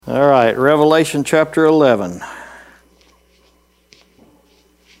All right, Revelation chapter 11.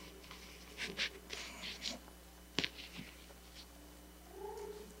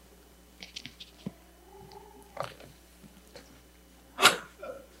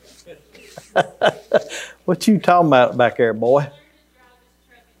 What you talking about back there, boy?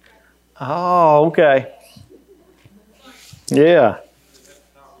 Oh, okay. Yeah.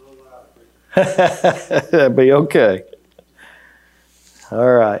 That'd be okay. All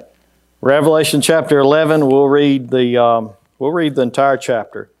right. Revelation chapter 11, we'll read the entire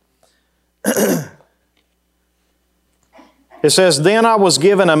chapter. It says, "Then I was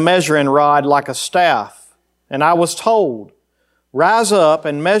given a measuring rod like a staff, and I was told, 'Rise up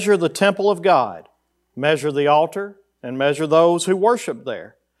and measure the temple of God. Measure the altar and measure those who worship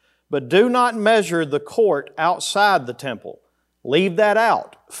there. But do not measure the court outside the temple. Leave that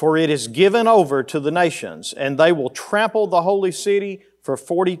out, for it is given over to the nations, and they will trample the holy city for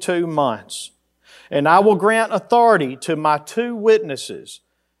 42 months. And I will grant authority to my 2 witnesses,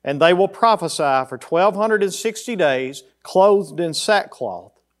 and they will prophesy for 1260 days, clothed in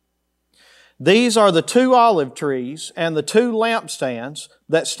sackcloth. These are the 2 olive trees and the 2 lampstands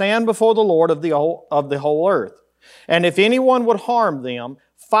that stand before the Lord of the whole earth. And if anyone would harm them,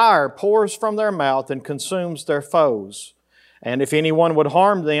 fire pours from their mouth and consumes their foes. And if anyone would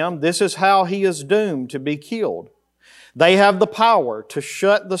harm them, this is how he is doomed to be killed. They have the power to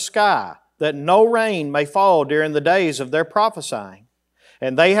shut the sky, that no rain may fall during the days of their prophesying.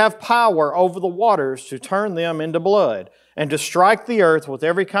 And they have power over the waters to turn them into blood, and to strike the earth with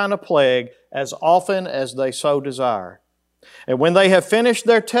every kind of plague as often as they so desire. And when they have finished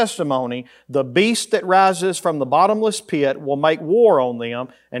their testimony, the beast that rises from the bottomless pit will make war on them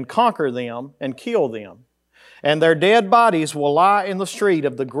and conquer them and kill them. And their dead bodies will lie in the street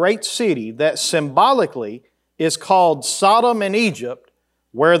of the great city that symbolically is called Sodom and Egypt,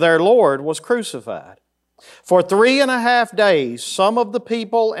 where their Lord was crucified. For 3.5 days, some of the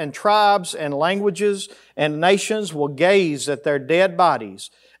people and tribes and languages and nations will gaze at their dead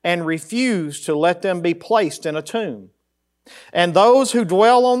bodies and refuse to let them be placed in a tomb. And those who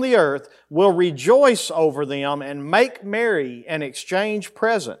dwell on the earth will rejoice over them and make merry and exchange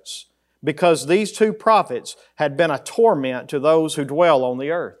presents, because these 2 prophets had been a torment to those who dwell on the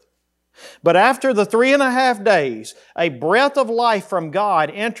earth. But after the 3.5 days, a breath of life from God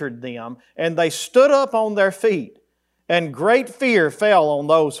entered them, and they stood up on their feet, and great fear fell on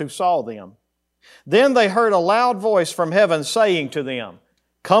those who saw them. Then they heard a loud voice from heaven saying to them,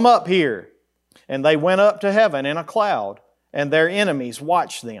 'Come up here.' And they went up to heaven in a cloud, and their enemies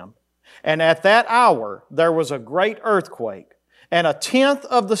watched them. And at that hour there was a great earthquake, and 1/10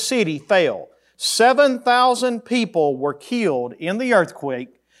 of the city fell. 7,000 people were killed in the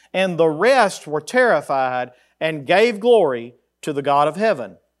earthquake, and the rest were terrified and gave glory to the God of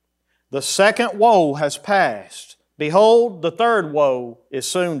heaven. The second woe has passed. Behold, the third woe is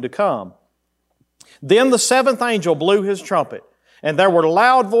soon to come." Then the 7th angel blew his trumpet, and there were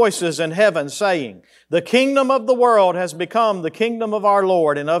loud voices in heaven saying, "The kingdom of the world has become the kingdom of our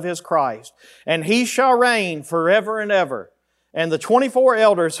Lord and of His Christ, and He shall reign forever and ever." And the 24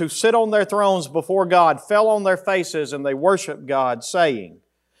 elders who sit on their thrones before God fell on their faces, and they worshiped God, saying,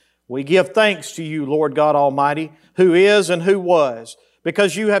 "We give thanks to you, Lord God Almighty, who is and who was,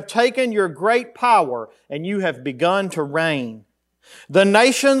 because you have taken your great power and you have begun to reign. The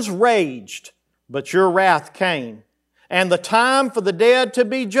nations raged, but your wrath came, and the time for the dead to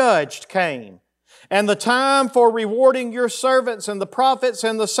be judged came, and the time for rewarding your servants and the prophets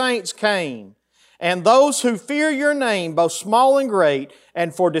and the saints came, and those who fear your name, both small and great,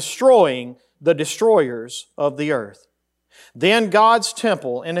 and for destroying the destroyers of the earth." Then God's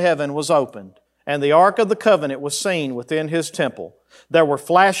temple in heaven was opened, and the Ark of the Covenant was seen within His temple. There were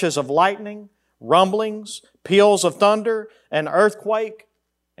flashes of lightning, rumblings, peals of thunder, an earthquake,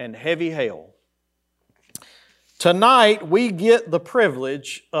 and heavy hail. Tonight we get the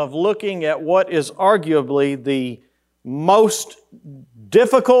privilege of looking at what is arguably the most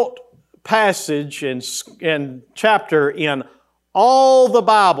difficult passage and chapter in all the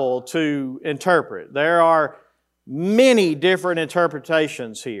Bible to interpret. There are many different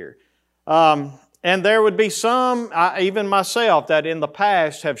interpretations here. And there would be some, even myself, that in the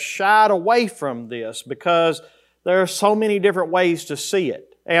past have shied away from this because there are so many different ways to see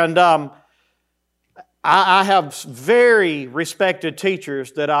it. And I have very respected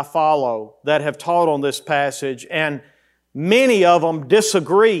teachers that I follow that have taught on this passage, and many of them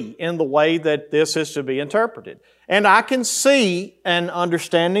disagree in the way that this is to be interpreted. And I can see an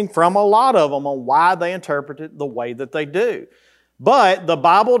understanding from a lot of them on why they interpret it the way that they do. But the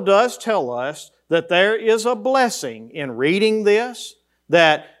Bible does tell us that there is a blessing in reading this,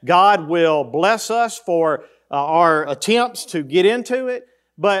 that God will bless us for our attempts to get into it.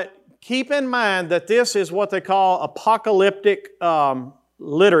 But keep in mind that this is what they call apocalyptic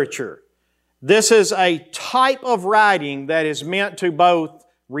literature. This is a type of writing that is meant to both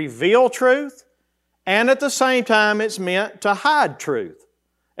reveal truth and at the same time it's meant to hide truth.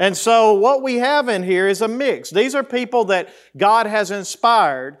 And so what we have in here is a mix. These are people that God has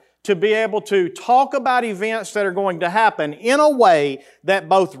inspired to be able to talk about events that are going to happen in a way that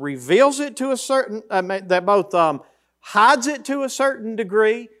both reveals it to a certain, that both hides it to a certain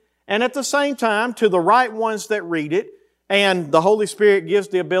degree, and at the same time, to the right ones that read it, and the Holy Spirit gives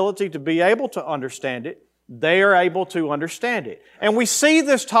the ability to be able to understand it, they are able to understand it. And we see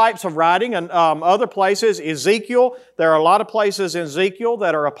this types of writing in other places. Ezekiel, there are a lot of places in Ezekiel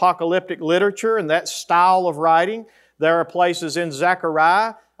that are apocalyptic literature and that style of writing. There are places in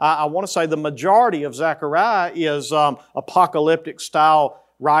Zechariah. I want to say the majority of Zechariah is apocalyptic style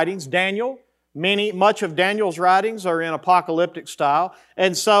writings. Daniel, much of Daniel's writings are in apocalyptic style.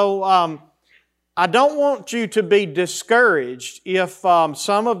 And so I don't want you to be discouraged if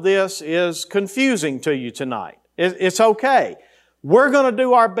some of this is confusing to you tonight. It's okay. We're going to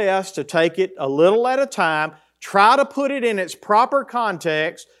do our best to take it a little at a time, try to put it in its proper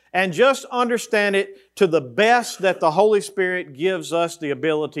context, and just understand it to the best that the Holy Spirit gives us the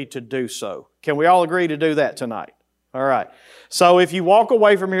ability to do so. Can we all agree to do that tonight? All right. So if you walk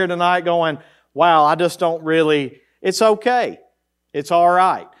away from here tonight going, wow, I just don't really, it's okay. It's all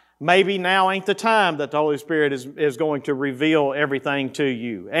right. Maybe now ain't the time that the Holy Spirit is going to reveal everything to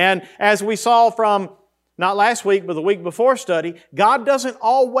you. And as we saw from, not last week, but the week before study, God doesn't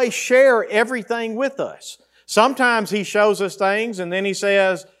always share everything with us. Sometimes He shows us things and then He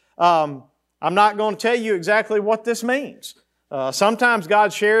says, I'm not going to tell you exactly what this means. Sometimes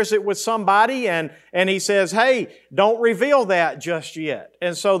God shares it with somebody and He says, hey, don't reveal that just yet.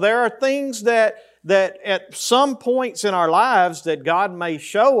 And so there are things that at some points in our lives that God may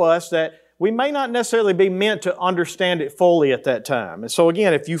show us that we may not necessarily be meant to understand it fully at that time. And so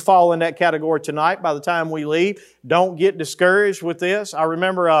again, if you fall in that category tonight, by the time we leave, don't get discouraged with this. I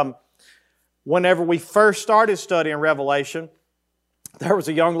remember whenever we first started studying Revelation, there was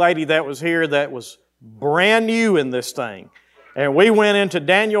a young lady that was here that was brand new in this thing. And we went into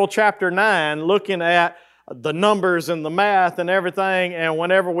Daniel chapter 9 looking at the numbers and the math and everything. And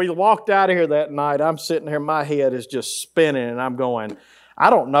whenever we walked out of here that night, I'm sitting here, my head is just spinning and I'm going, I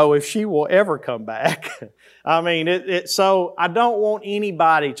don't know if she will ever come back. I mean, so I don't want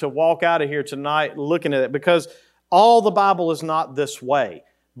anybody to walk out of here tonight looking at it because all the Bible is not this way.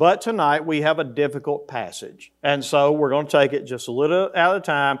 But tonight we have a difficult passage. And so we're going to take it just a little at a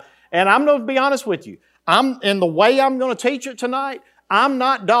time. And I'm going to be honest with you. In the way I'm going to teach it tonight, I'm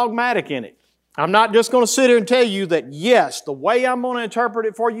not dogmatic in it. I'm not just going to sit here and tell you that, yes, the way I'm going to interpret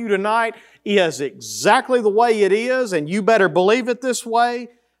it for you tonight is exactly the way it is, and you better believe it this way.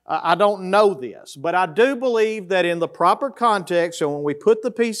 I don't know this, but I do believe that in the proper context, so when we put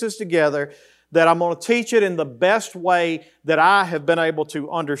the pieces together, that I'm going to teach it in the best way that I have been able to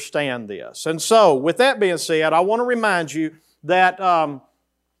understand this. And so, with that being said, I want to remind you that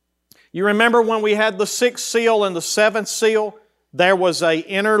you remember when we had the sixth seal and the seventh seal, there was an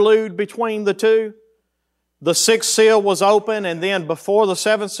interlude between the two. The sixth seal was open, and then before the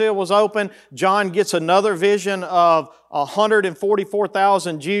seventh seal was open, John gets another vision of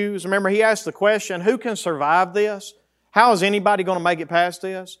 144,000 Jews. Remember, he asked the question, who can survive this? How is anybody going to make it past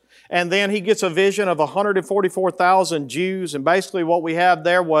this? And then he gets a vision of 144,000 Jews, and basically what we have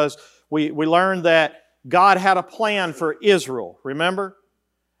there was, we learned that God had a plan for Israel, remember?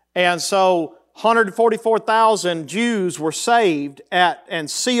 And so 144,000 Jews were saved and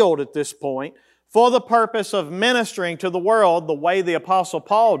sealed at this point for the purpose of ministering to the world the way the Apostle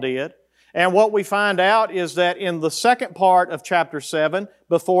Paul did. And what we find out is that in the second part of chapter 7,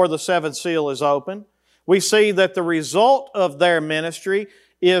 before the seventh seal is open, we see that the result of their ministry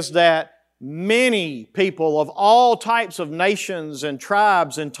is that many people of all types of nations and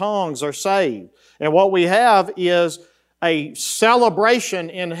tribes and tongues are saved. And what we have is a celebration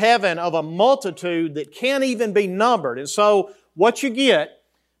in heaven of a multitude that can't even be numbered. And so what you get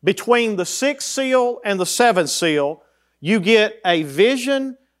between the sixth seal and the seventh seal, you get a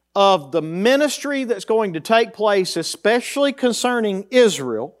vision of the ministry that's going to take place, especially concerning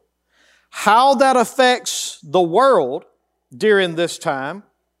Israel, how that affects the world during this time,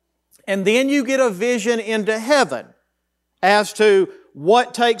 and then you get a vision into heaven as to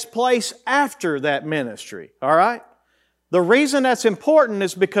what takes place after that ministry. All right? The reason that's important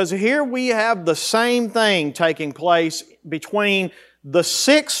is because here we have the same thing taking place between the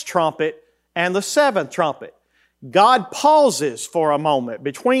sixth trumpet and the seventh trumpet. God pauses for a moment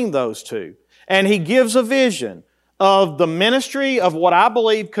between those two, and He gives a vision of the ministry of what I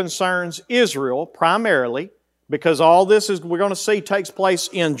believe concerns Israel primarily, because all this is we're going to see takes place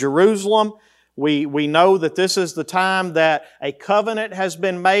in Jerusalem. We know that this is the time that a covenant has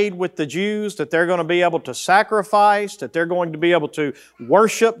been made with the Jews, that they're going to be able to sacrifice, that they're going to be able to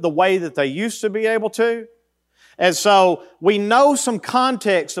worship the way that they used to be able to. And so we know some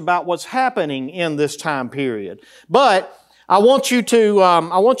context about what's happening in this time period. But I want you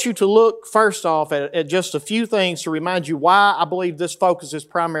to look first off at just a few things to remind you why I believe this focuses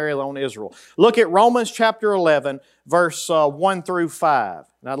primarily on Israel. Look at Romans chapter 11, verse 1 through 5.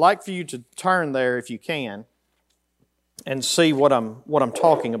 And I'd like for you to turn there if you can and see what I'm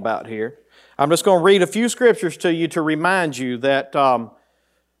talking about here. I'm just going to read a few scriptures to you to remind you that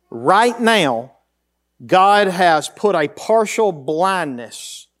right now God has put a partial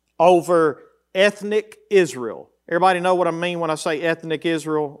blindness over ethnic Israel. Everybody know what I mean when I say ethnic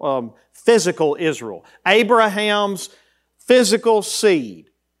Israel? Physical Israel. Abraham's physical seed.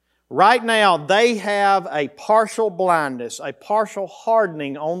 Right now, they have a partial blindness, a partial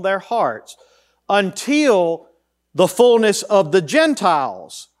hardening on their hearts until the fullness of the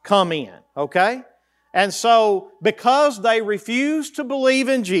Gentiles come in. Okay? And so, because they refuse to believe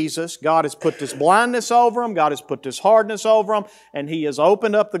in Jesus, God has put this blindness over them, God has put this hardness over them, and He has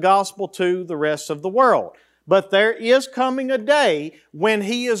opened up the gospel to the rest of the world. But there is coming a day when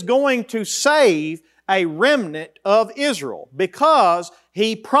He is going to save a remnant of Israel, because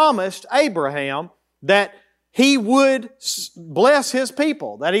He promised Abraham that He would bless His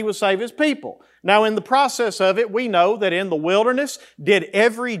people, that He would save His people. Now, in the process of it, we know that in the wilderness, did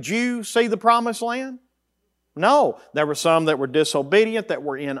every Jew see the promised land? No. There were some that were disobedient, that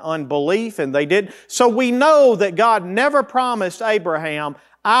were in unbelief, and they did. So we know that God never promised Abraham,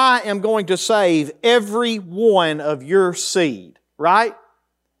 I am going to save every one of your seed, right?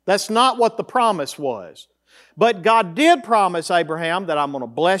 That's not what the promise was. But God did promise Abraham that I'm going to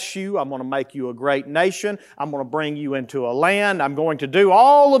bless you, I'm going to make you a great nation, I'm going to bring you into a land, I'm going to do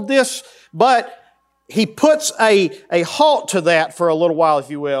all of this, but He puts a halt to that for a little while, if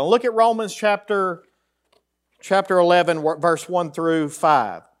you will. Look at Romans chapter 11, verse 1 through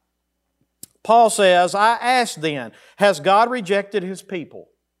 5. Paul says, I ask then, has God rejected His people?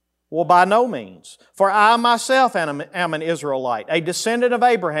 Well, by no means. For I myself am an Israelite, a descendant of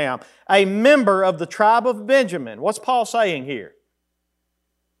Abraham, a member of the tribe of Benjamin. What's Paul saying here?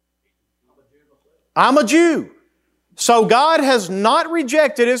 I'm a Jew. So God has not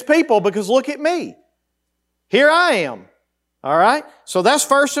rejected His people, because look at me. Here I am. All right? So that's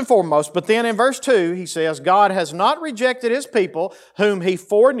first and foremost. But then in verse 2, he says, God has not rejected His people whom He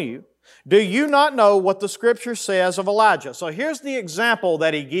foreknew. Do you not know what the Scripture says of Elijah? So here's the example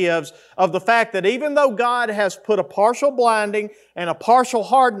that he gives of the fact that even though God has put a partial blinding and a partial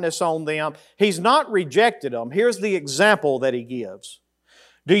hardness on them, He's not rejected them. Here's the example that he gives.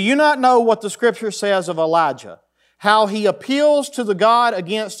 Do you not know what the Scripture says of Elijah? How he appeals to the God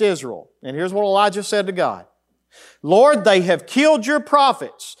against Israel. And here's what Elijah said to God. Lord, they have killed your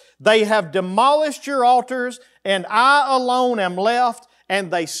prophets. They have demolished your altars, and I alone am left, and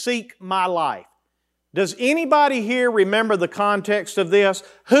they seek my life. Does anybody here remember the context of this?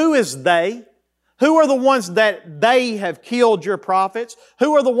 Who is they? Who are the ones that they have killed your prophets?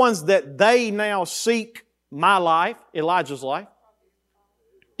 Who are the ones that they now seek my life, Elijah's life?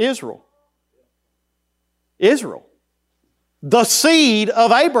 Israel. Israel. The seed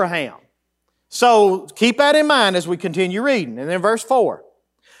of Abraham. So keep that in mind as we continue reading. And then verse 4.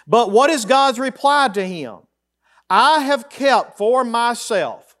 But what is God's reply to him? I have kept for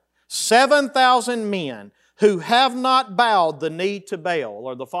myself 7,000 men who have not bowed the knee to Baal,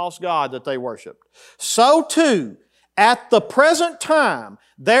 or the false god that they worshiped. So too, at the present time,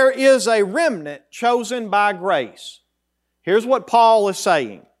 there is a remnant chosen by grace. Here's what Paul is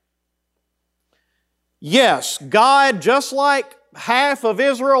saying. Yes, God, just like half of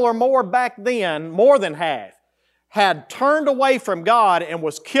Israel or more back then, more than half, had turned away from God and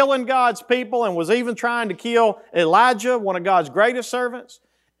was killing God's people and was even trying to kill Elijah, one of God's greatest servants.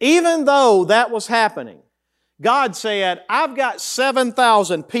 Even though that was happening, God said, I've got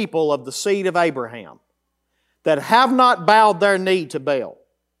 7,000 people of the seed of Abraham that have not bowed their knee to Baal.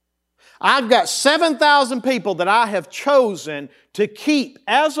 I've got 7,000 people that I have chosen to keep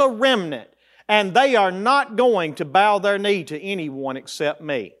as a remnant, and they are not going to bow their knee to anyone except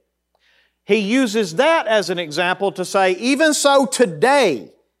me. He uses that as an example to say, even so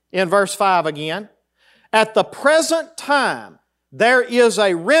today, in verse 5 again, at the present time, there is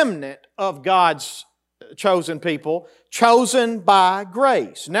a remnant of God's chosen people, chosen by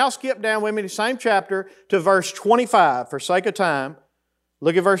grace. Now skip down with me to the same chapter to verse 25 for sake of time.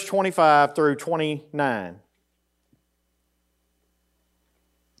 Look at verse 25 through 29.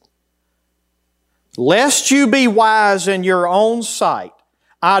 Lest you be wise in your own sight,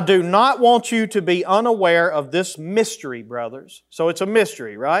 I do not want you to be unaware of this mystery, brothers. So it's a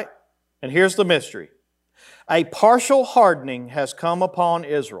mystery, right? And here's the mystery. A partial hardening has come upon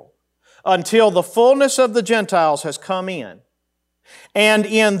Israel until the fullness of the Gentiles has come in. And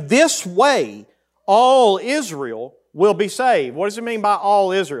in this way, all Israel will be saved. What does it mean by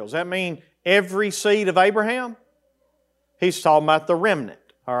all Israel? Does that mean every seed of Abraham? He's talking about the remnant,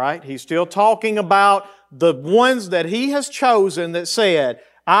 all right? He's still talking about the ones that He has chosen that said,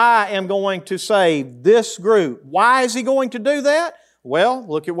 I am going to save this group. Why is He going to do that? Well,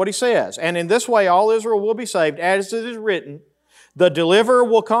 look at what He says. And in this way all Israel will be saved, as it is written, the deliverer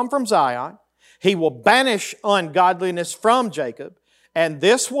will come from Zion. He will banish ungodliness from Jacob. And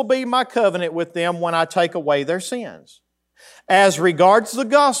this will be my covenant with them when I take away their sins. As regards the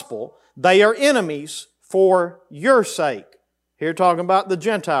gospel, they are enemies for your sake. Here talking about the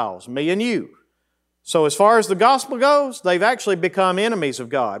Gentiles, me and you. So as far as the gospel goes, they've actually become enemies of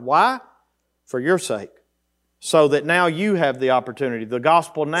God. Why? For your sake. So that now you have the opportunity. The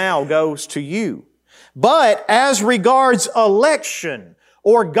gospel now goes to you. But as regards election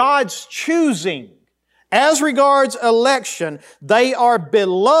or God's choosing, as regards election, they are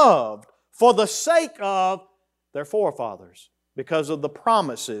beloved for the sake of their forefathers, because of the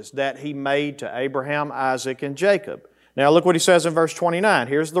promises that He made to Abraham, Isaac, and Jacob. Now look what He says in verse 29.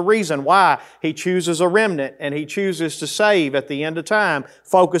 Here's the reason why He chooses a remnant and He chooses to save at the end of time,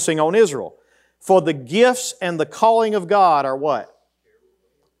 focusing on Israel. For the gifts and the calling of God are what?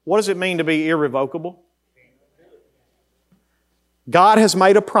 What does it mean to be irrevocable? God has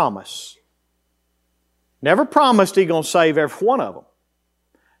made a promise. Never promised He's going to save every one of them.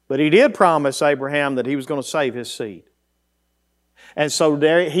 But He did promise Abraham that He was going to save his seed. And so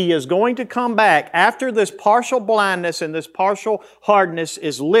there, He is going to come back after this partial blindness and this partial hardness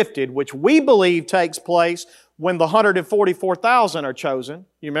is lifted, which we believe takes place when the 144,000 are chosen.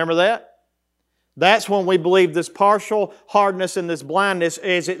 You remember that? That's when we believe this partial hardness and this blindness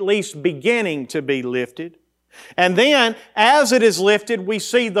is at least beginning to be lifted. And then, as it is lifted, we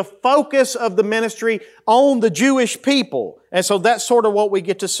see the focus of the ministry on the Jewish people. And so that's sort of what we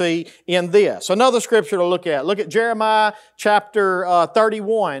get to see in this. Another scripture to look at. Look at Jeremiah chapter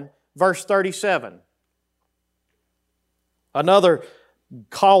 31, verse 37. Another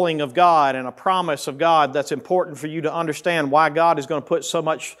calling of God and a promise of God that's important for you to understand why God is going to put so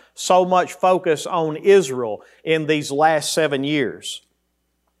much focus on Israel in these last 7 years.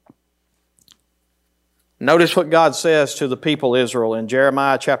 Notice what God says to the people of Israel in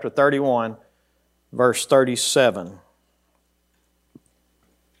Jeremiah chapter 31, verse 37.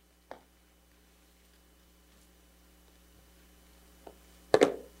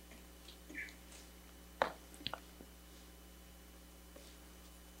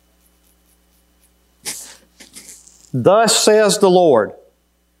 Thus says the Lord,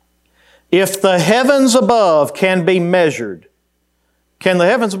 if the heavens above can be measured. Can the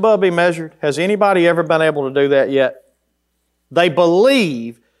heavens above be measured? Has anybody ever been able to do that yet? They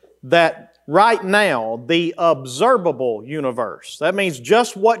believe that right now the observable universe, that means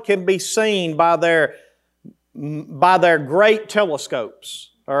just what can be seen by their great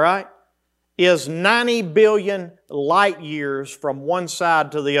telescopes, all right, is 90 billion light years from one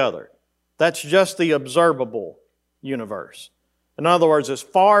side to the other. That's just the observable universe. In other words, as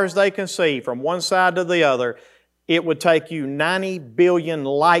far as they can see from one side to the other, it would take you 90 billion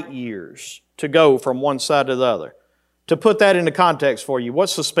light years to go from one side to the other. To put that into context for you,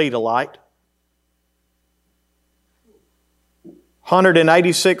 what's the speed of light?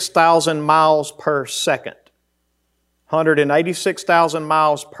 186,000 miles per second. 186,000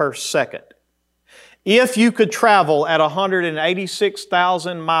 miles per second. If you could travel at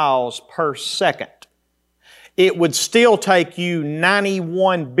 186,000 miles per second, it would still take you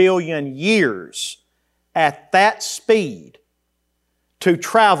 91 billion years at that speed to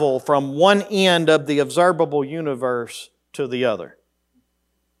travel from one end of the observable universe to the other.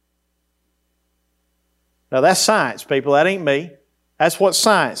 Now that's science, people. That ain't me. That's what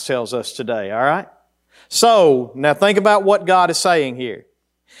science tells us today, all right? So, now think about what God is saying here.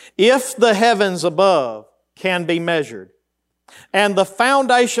 If the heavens above can be measured, and the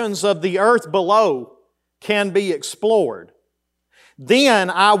foundations of the earth below can be explored, then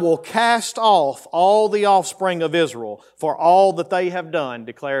I will cast off all the offspring of Israel for all that they have done,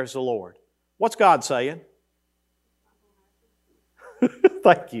 declares the Lord. What's God saying?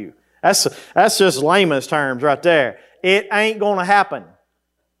 Thank you. That's just layman's terms right there. It ain't going to happen.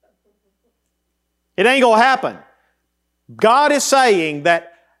 It ain't going to happen. God is saying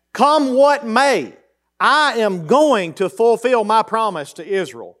that come what may, I am going to fulfill my promise to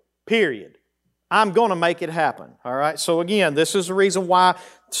Israel, period. I'm going to make it happen. All right? So again, this is the reason why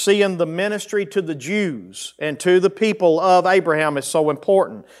seeing the ministry to the Jews and to the people of Abraham is so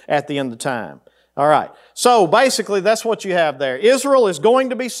important at the end of time. All right. So basically, that's what you have there. Israel is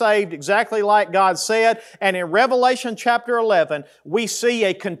going to be saved exactly like God said. And in Revelation chapter 11, we see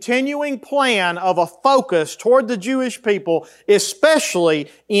a continuing plan of a focus toward the Jewish people, especially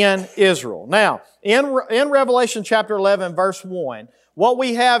in Israel. Now, in Revelation chapter 11, verse 1, what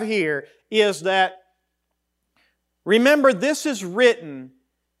we have here is that, remember, this is written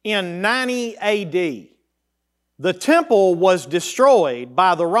in 90 AD. The temple was destroyed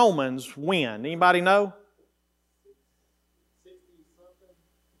by the Romans when? Anybody know?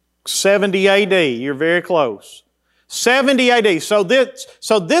 70 AD. You're very close. 70 AD. So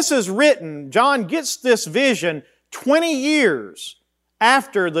this is written, John gets this vision 20 years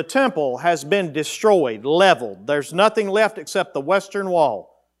after the temple has been destroyed, leveled. There's nothing left except the western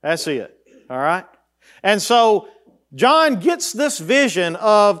wall. That's it. All right? And so John gets this vision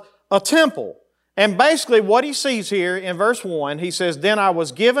of a temple. And basically what he sees here in verse 1, he says, "Then I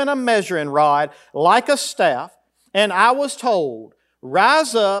was given a measuring rod like a staff, and I was told,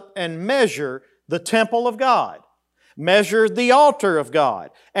 rise up and measure the temple of God, measure the altar of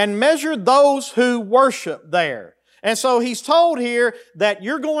God, and measure those who worship there." And so he's told here that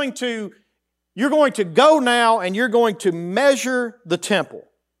you're going to go now and you're going to measure the temple.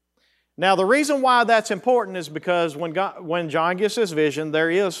 Now the reason why that's important is because when John gets this vision,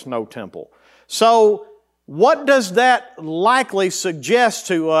 there is no temple. So what does that likely suggest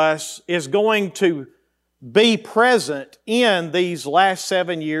to us is going to be present in these last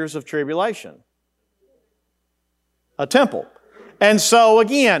 7 years of tribulation? A temple. And so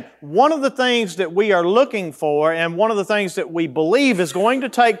again, one of the things that we are looking for and one of the things that we believe is going to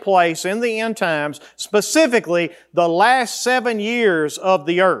take place in the end times, specifically the last 7 years of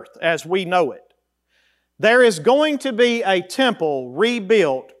the earth as we know it, there is going to be a temple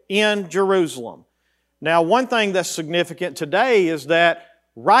rebuilt in Jerusalem. Now, one thing that's significant today is that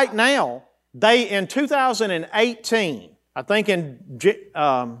right now, in 2018, I think in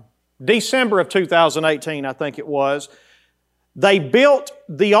December of 2018, I think it was, they built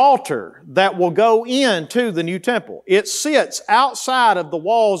the altar that will go into the new temple. It sits outside of the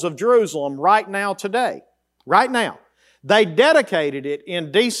walls of Jerusalem right now today. Right now. They dedicated it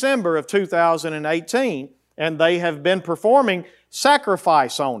in December of 2018, and they have been performing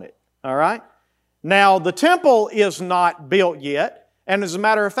sacrifice on it. All right? Now, the temple is not built yet, and as a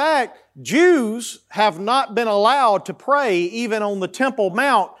matter of fact, Jews have not been allowed to pray even on the Temple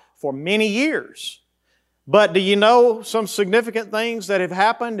Mount for many years. But do you know some significant things that have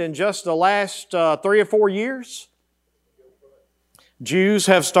happened in just the last 3 or 4 years? Jews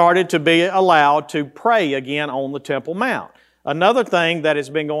have started to be allowed to pray again on the Temple Mount. Another thing that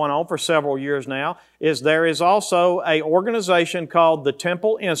has been going on for several years now is there is also an organization called the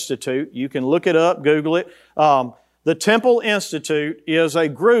Temple Institute. You can look it up, Google it. The Temple Institute is a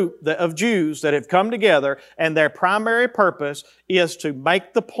group of Jews that have come together, and their primary purpose is to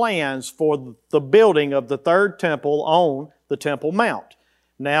make the plans for the building of the third temple on the Temple Mount.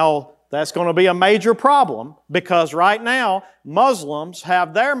 Now, that's going to be a major problem because right now, Muslims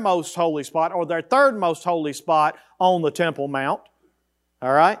have their most holy spot or their third most holy spot on the Temple Mount.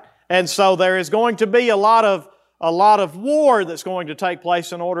 All right? And so there is going to be a lot of war that's going to take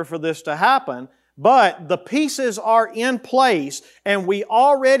place in order for this to happen. But the pieces are in place, and we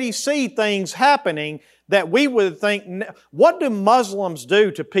already see things happening that we would think, what do Muslims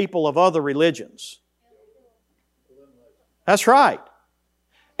do to people of other religions? That's right.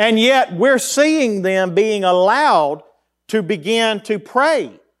 And yet we're seeing them being allowed to begin to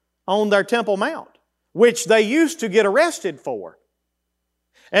pray on their Temple Mount, which they used to get arrested for.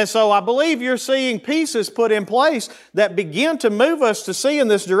 And so I believe you're seeing pieces put in place that begin to move us to see in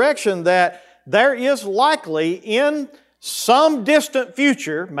this direction that there is likely in some distant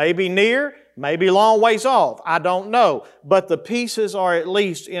future, maybe near, maybe long ways off, I don't know, but the pieces are at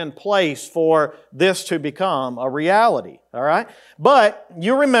least in place for this to become a reality, all right? But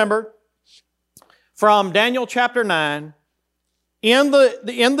you remember from Daniel chapter 9, in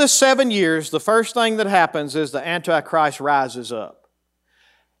the 7 years, the first thing that happens is the Antichrist rises up.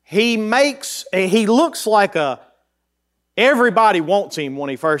 He looks like everybody wants him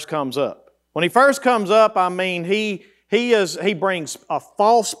when he first comes up. When he first comes up, I mean, he brings a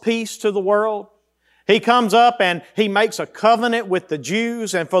false peace to the world. He comes up and he makes a covenant with the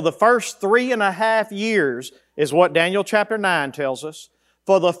Jews, and for the first 3.5 years is what Daniel chapter 9 tells us.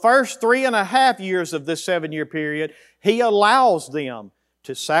 For the first 3.5 years of this 7-year period, He allows them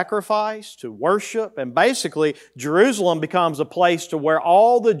to sacrifice, to worship, and basically Jerusalem becomes a place to where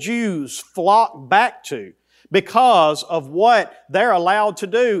all the Jews flock back to because of what they're allowed to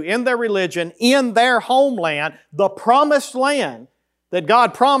do in their religion, in their homeland, the promised land that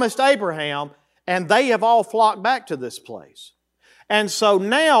God promised Abraham, and they have all flocked back to this place. And so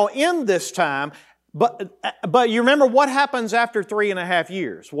now in this time, but you remember what happens after 3.5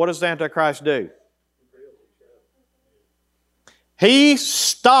 years? What does the Antichrist do? He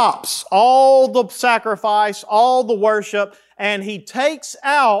stops all the sacrifice, all the worship, and he takes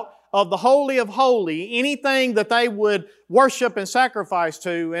out of the Holy of Holies anything that they would worship and sacrifice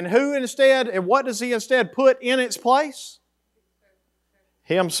to. And what does he instead put in its place?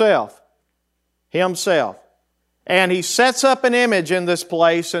 Himself. Himself. And he sets up an image in this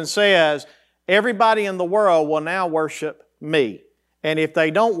place and says, everybody in the world will now worship me. And if they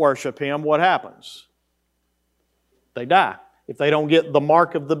don't worship Him, what happens? They die. If they don't get the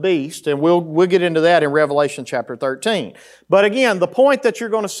mark of the beast, and we'll get into that in Revelation chapter 13. But again, the point that you're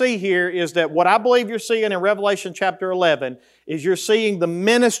going to see here is that what I believe you're seeing in Revelation chapter 11 is you're seeing the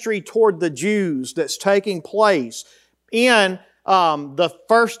ministry toward the Jews that's taking place in the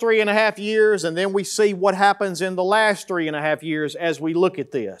first 3.5 years, and then we see what happens in the last 3.5 years as we look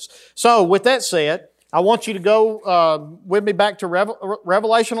at this. So, with that said, I want you to go with me back to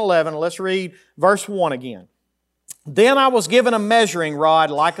Revelation 11. Let's read verse 1 again. Then I was given a measuring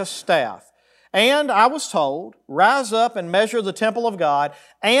rod like a staff, and I was told, rise up and measure the temple of God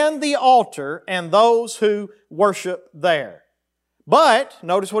and the altar and those who worship there. But,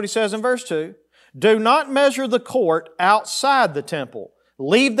 notice what he says in verse 2, do not measure the court outside the temple.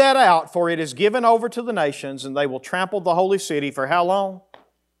 Leave that out, for it is given over to the nations, and they will trample the holy city for how long?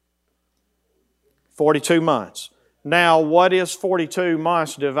 42 months. Now, what is 42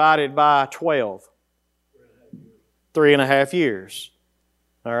 months divided by 12? 3.5 years.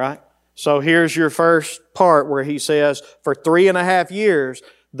 All right? So here's your first part where he says, for 3.5 years,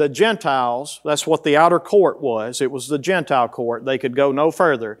 the Gentiles, that's what the outer court was. It was the Gentile court. They could go no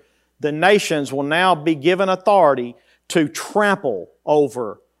further. The nations will now be given authority to trample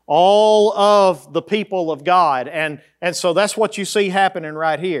over all of the people of God. And so that's what you see happening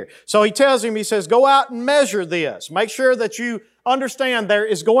right here. So he tells him, he says, go out and measure this. Make sure that you understand there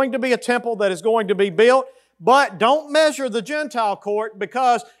is going to be a temple that is going to be built. But don't measure the Gentile court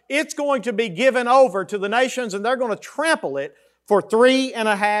because it's going to be given over to the nations and they're going to trample it for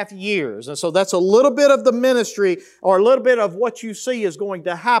 3.5 years. And so that's a little bit of the ministry or a little bit of what you see is going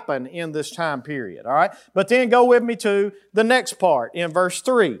to happen in this time period. All right? But then go with me to the next part in verse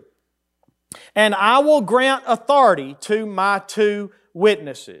 3. And I will grant authority to my 2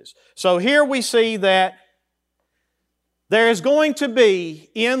 witnesses. So here we see that there is going to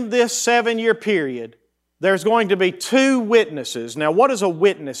be in this 7-year period there's going to be 2 witnesses. Now, what does a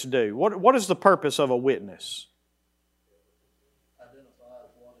witness do? What is the purpose of a witness?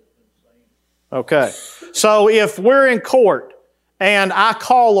 Okay. So if we're in court and I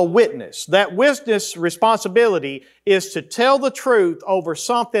call a witness, that witness responsibility is to tell the truth over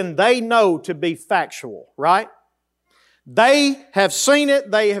something they know to be factual, right? They have seen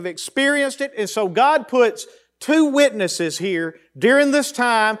it, they have experienced it, and so God puts 2 witnesses here during this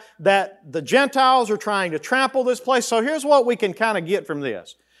time that the Gentiles are trying to trample this place. So here's what we can kind of get from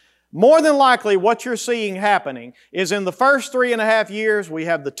this. More than likely what you're seeing happening is in the first 3.5 years we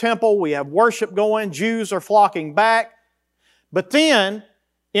have the temple, we have worship going, Jews are flocking back. But then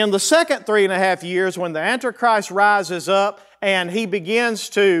in the second 3.5 years when the Antichrist rises up and he begins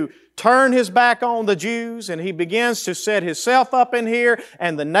to turn his back on the Jews and he begins to set himself up in here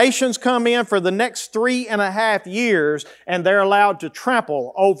and the nations come in for the next 3.5 years and they're allowed to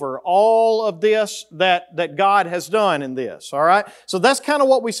trample over all of this that God has done in this. All right? So that's kind of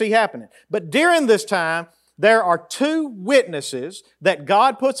what we see happening. But during this time, there are 2 witnesses that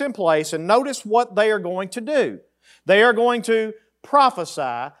God puts in place, and notice what they are going to do. They are going to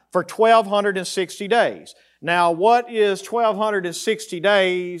prophesy for 1,260 days. Now, what is 1,260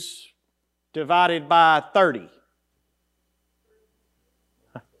 days divided by 30?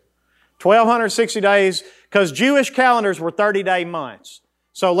 1,260 days, because Jewish calendars were 30-day months.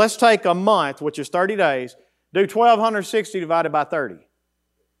 So let's take a month, which is 30 days, do 1,260 divided by 30.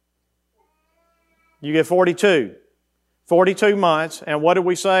 You get 42. 42 months. And what did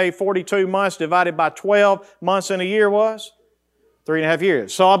we say 42 months divided by 12 months in a year was? 3.5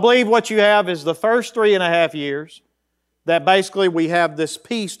 years. So I believe what you have is the first 3.5 years, that basically we have this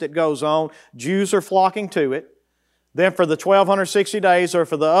peace that goes on. Jews are flocking to it. Then for the 1260 days, or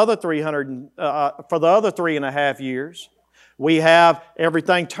for the other 3.5 years, we have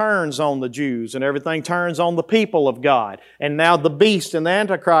everything turns on the Jews and everything turns on the people of God. And now the beast and the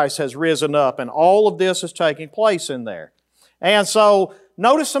Antichrist has risen up, and all of this is taking place in there. And so,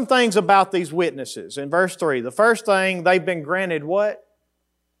 notice some things about these witnesses. In verse 3, the first thing, they've been granted what?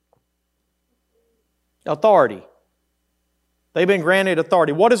 Authority. They've been granted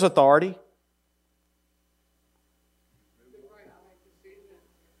authority. What is authority?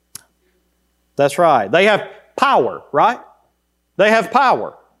 That's right. They have power, right? They have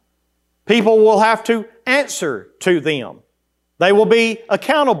power. People will have to answer to them. They will be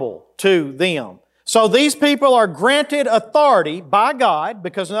accountable to them. So these people are granted authority by God,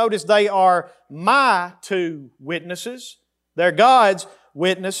 because notice they are my two witnesses. They're God's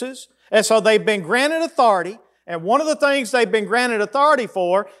witnesses. And so they've been granted authority. And one of the things they've been granted authority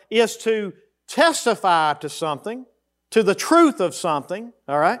for is to testify to something, to the truth of something.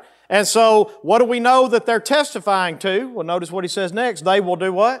 All right? And so what do we know that they're testifying to? Well, notice what he says next. They will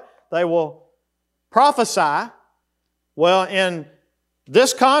do what? They will prophesy. Well, in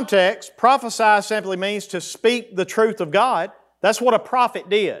this context, prophesy simply means to speak the truth of God. That's what a prophet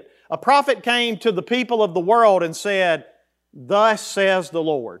did. A prophet came to the people of the world and said, "Thus says the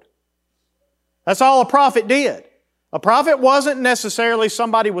Lord." That's all a prophet did. A prophet wasn't necessarily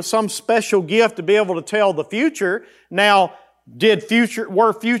somebody with some special gift to be able to tell the future. Now,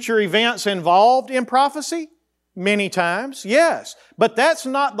 were future events involved in prophecy? Many times, yes. But that's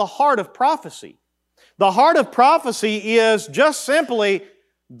not the heart of prophecy. The heart of prophecy is just simply,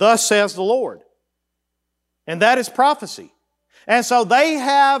 "Thus says the Lord." And that is prophecy. And so they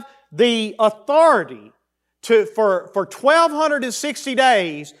have the authority for 1260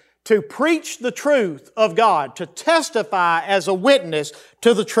 days to preach the truth of God, to testify as a witness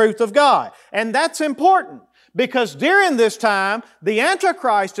to the truth of God. And that's important, because during this time, the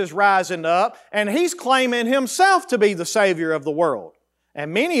Antichrist is rising up and he's claiming himself to be the Savior of the world.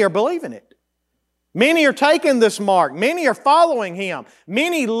 And many are believing it. Many are taking this mark. Many are following him.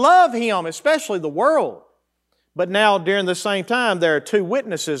 Many love him, especially the world. But now, during the same time, there are two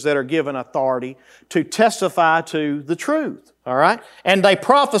witnesses that are given authority to testify to the truth. All right? And they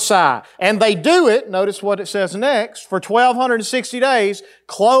prophesy. And they do it, notice what it says next, for 1260 days,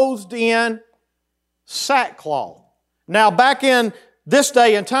 clothed in sackcloth. Now, back in this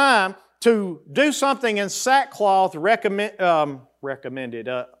day and time, to do something in sackcloth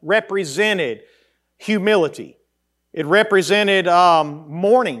represented humility. It represented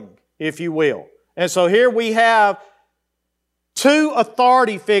mourning, if you will. And so here we have two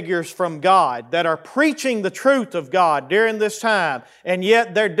authority figures from God that are preaching the truth of God during this time, and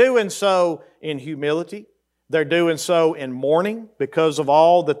yet they're doing so in humility. They're doing so in mourning because of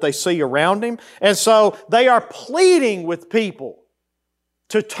all that they see around Him. And so they are pleading with people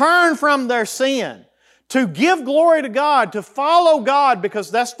to turn from their sin, to give glory to God, to follow God, because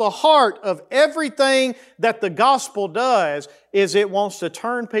that's the heart of everything that the gospel does, is it wants to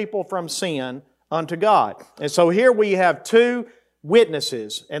turn people from sin unto God. And so here we have two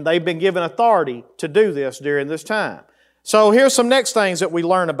witnesses, and they've been given authority to do this during this time. So here's some next things that we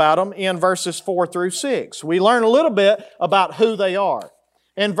learn about them in verses 4 through 6. We learn a little bit about who they are.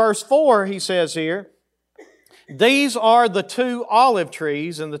 In verse 4, he says here, "These are the two olive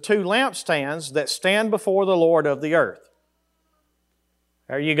trees and the two lampstands that stand before the Lord of the earth."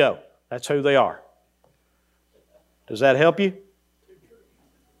 There you go. That's who they are. Does that help you?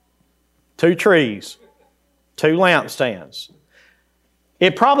 Two trees, two lampstands.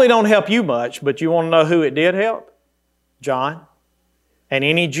 It probably don't help you much, but you want to know who it did help? John and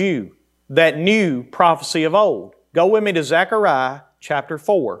any Jew that knew prophecy of old. Go with me to Zechariah chapter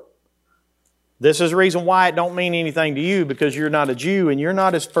 4. This is the reason why it don't mean anything to you, because you're not a Jew and you're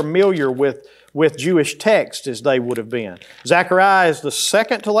not as familiar with Jewish text as they would have been. Zechariah is the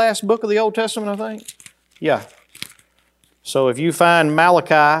second to last book of the Old Testament, I think. Yeah. So if you find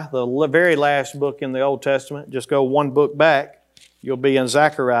Malachi, the very last book in the Old Testament, just go one book back. You'll be in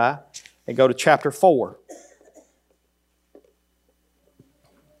Zechariah and go to chapter 4.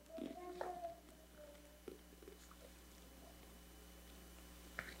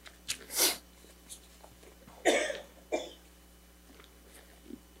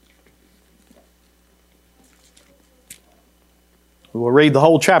 We'll read the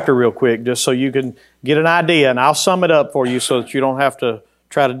whole chapter real quick just so you can get an idea, and I'll sum it up for you so that you don't have to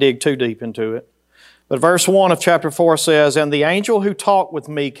try to dig too deep into it. But verse 1 of chapter 4 says, "And the angel who talked with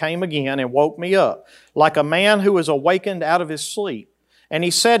me came again and woke me up, like a man who is awakened out of his sleep. And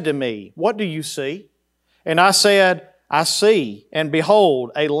he said to me, 'What do you see?' And I said, I see, and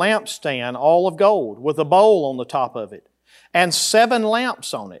behold, a lampstand all of gold, with a bowl on the top of it, and 7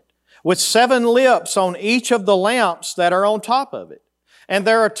 lamps on it, with 7 lips on each of the lamps that are on top of it. And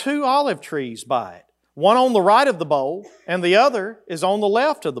there are 2 olive trees by it, one on the right of the bowl, and the other is on the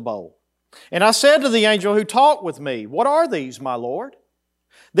left of the bowl. And I said to the angel who talked with me, What are these, my Lord?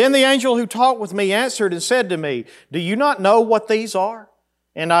 Then the angel who talked with me answered and said to me, Do you not know what these are?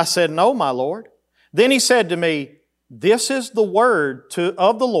 And I said, No, my Lord. Then he said to me, This is the word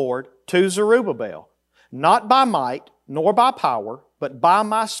of the Lord to Zerubbabel, not by might nor by power, but by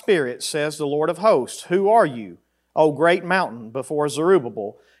my Spirit, says the Lord of hosts. Who are you, O great mountain, before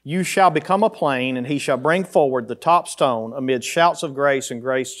Zerubbabel? You shall become a plain, and he shall bring forward the top stone amid shouts of grace and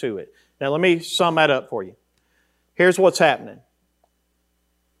grace to it. Now let me sum that up for you. Here's what's happening.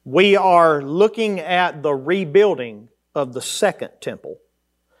 We are looking at the rebuilding of the second temple.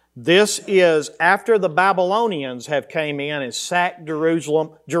 This is after the Babylonians have came in and sacked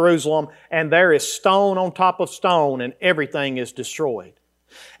Jerusalem, and there is stone on top of stone, and everything is destroyed.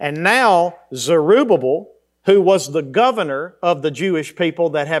 And now Zerubbabel, who was the governor of the Jewish people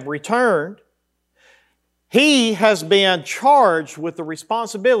that have returned, he has been charged with the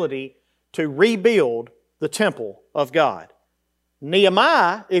responsibility to rebuild the temple of God.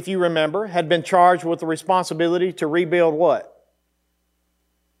 Nehemiah, if you remember, had been charged with the responsibility to rebuild what?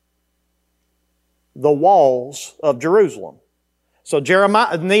 The walls of Jerusalem. So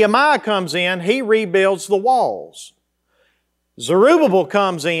Nehemiah comes in, he rebuilds the walls. Zerubbabel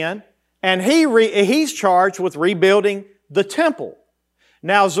comes in, and he's charged with rebuilding the temple.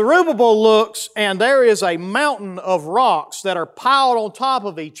 Now Zerubbabel looks, and there is a mountain of rocks that are piled on top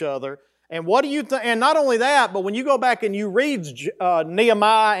of each other. And what do you think? And not only that, but when you go back and you read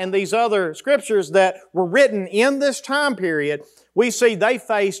Nehemiah and these other scriptures that were written in this time period, we see they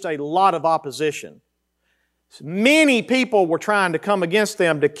faced a lot of opposition. Many people were trying to come against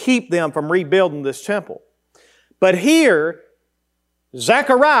them to keep them from rebuilding this temple. But here,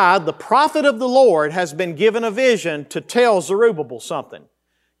 Zechariah, the prophet of the Lord, has been given a vision to tell Zerubbabel something.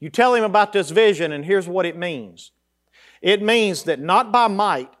 You tell him about this vision, and here's what it means. It means that not by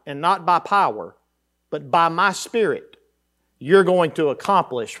might and not by power, but by my Spirit, you're going to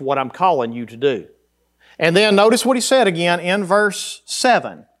accomplish what I'm calling you to do. And then notice what he said again in verse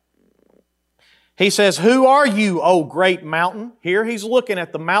 7. He says, Who are you, O great mountain? Here he's looking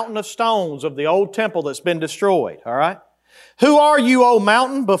at the mountain of stones of the old temple that's been destroyed. All right? Who are you, O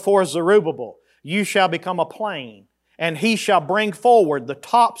mountain, before Zerubbabel? You shall become a plain, and he shall bring forward the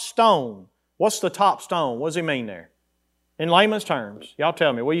top stone. What's the top stone? What does he mean there? In layman's terms, y'all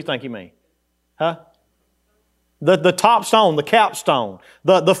tell me, what do you think he means? Huh? The top stone, the capstone,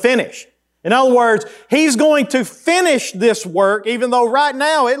 the finish. In other words, he's going to finish this work, even though right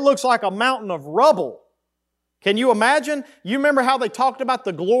now it looks like a mountain of rubble. Can you imagine? You remember how they talked about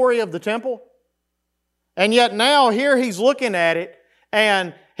the glory of the temple? And yet now here he's looking at it,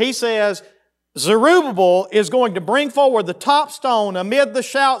 and he says, Zerubbabel is going to bring forward the top stone amid the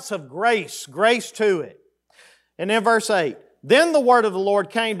shouts of grace, grace to it. And in verse 8, Then the word of the Lord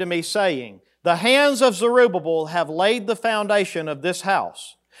came to me, saying, The hands of Zerubbabel have laid the foundation of this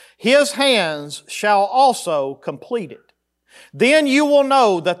house. His hands shall also complete it. Then you will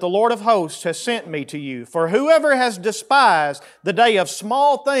know that the Lord of hosts has sent me to you. For whoever has despised the day of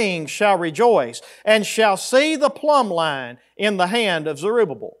small things shall rejoice, and shall see the plumb line in the hand of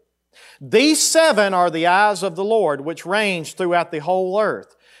Zerubbabel. These 7 are the eyes of the Lord, which range throughout the whole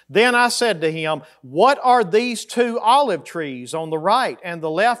earth. Then I said to him, What are these 2 olive trees on the right and the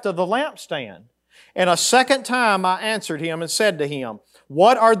left of the lampstand? And a second time I answered him and said to him,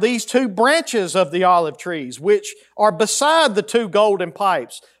 What are these 2 branches of the olive trees, which are beside the 2 golden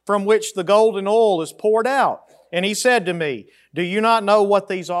pipes, from which the golden oil is poured out? And he said to me, Do you not know what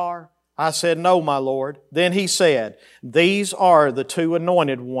these are? I said, No, my Lord. Then he said, These are the 2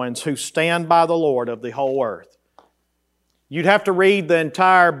 anointed ones who stand by the Lord of the whole earth. You'd have to read the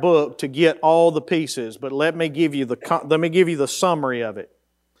entire book to get all the pieces, but let me give you the summary of it.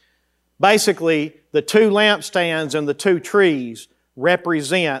 Basically, the 2 lampstands and the 2 trees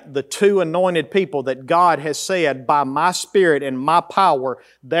represent the 2 anointed people that God has said, by my Spirit and my power,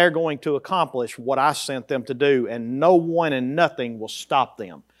 they're going to accomplish what I sent them to do, and no one and nothing will stop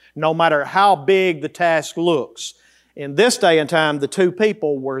them, no matter how big the task looks. In this day and time, the 2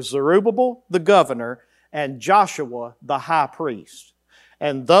 people were Zerubbabel, the governor, and Joshua, the high priest.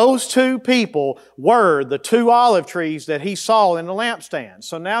 And those 2 people were the 2 olive trees that he saw in the lampstand.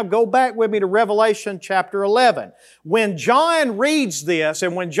 So now go back with me to Revelation chapter 11. When John reads this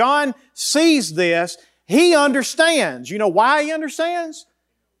and when John sees this, he understands. You know why he understands?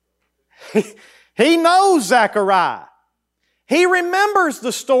 He knows Zechariah. He remembers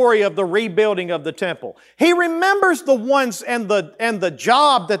the story of the rebuilding of the temple. He remembers the ones and the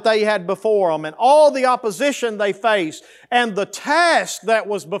job that they had before them and all the opposition they faced and the task that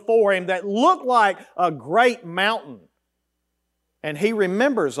was before him that looked like a great mountain. And he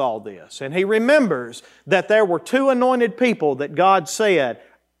remembers all this. And he remembers that there were two anointed people that God said,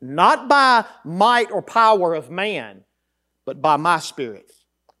 not by might or power of man, but by my Spirit,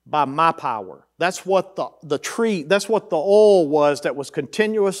 by my power. That's what that's what the oil was that was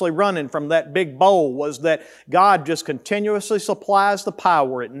continuously running from that big bowl, was that God just continuously supplies the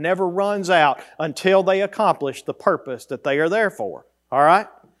power. It never runs out until they accomplish the purpose that they are there for. All right?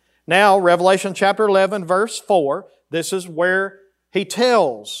 Now, Revelation chapter 11, verse 4, this is where he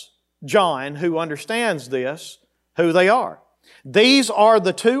tells John, who understands this, who they are. These are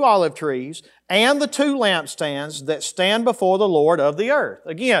the two olive trees and the two lampstands that stand before the Lord of the earth.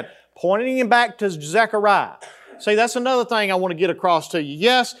 Again, pointing him back to Zechariah. See, that's another thing I want to get across to you.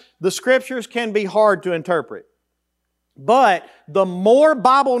 Yes, the Scriptures can be hard to interpret. But the more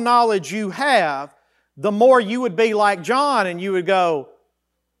Bible knowledge you have, the more you would be like John and you would go,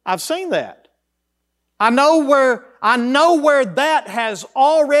 I've seen that. I know where that has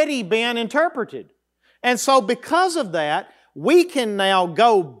already been interpreted. And so because of that, we can now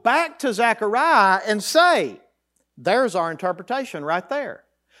go back to Zechariah and say, there's our interpretation right there.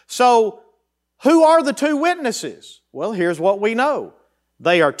 So, who are the two witnesses? Well, here's what we know.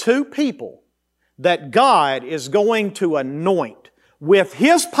 They are two people that God is going to anoint with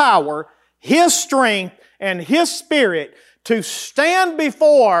His power, His strength, and His Spirit to stand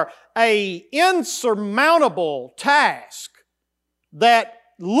before an insurmountable task that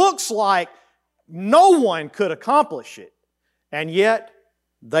looks like no one could accomplish it. And yet,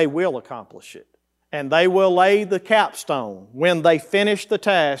 they will accomplish it. And they will lay the capstone when they finish the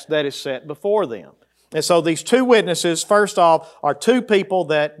task that is set before them. And so these two witnesses, first off, are two people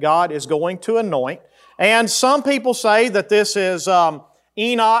that God is going to anoint. And some people say that this is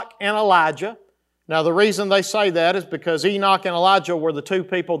Enoch and Elijah. Now the reason they say that is because Enoch and Elijah were the two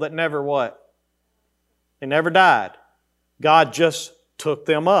people that never what? They never died. God just took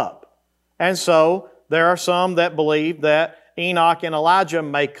them up. And so there are some that believe that Enoch and Elijah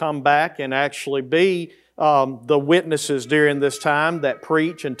may come back and actually be the witnesses during this time that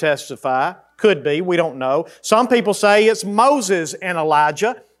preach and testify. Could be, we don't know. Some people say it's Moses and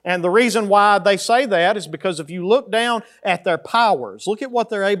Elijah. And the reason why they say that is because if you look down at their powers, look at what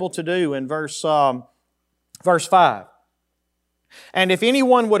they're able to do in verse 5. And if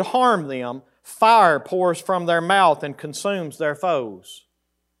anyone would harm them, fire pours from their mouth and consumes their foes.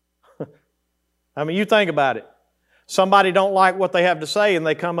 I mean, you think about it. Somebody don't like what they have to say and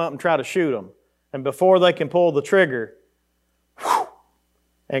they come up and try to shoot them. And before they can pull the trigger,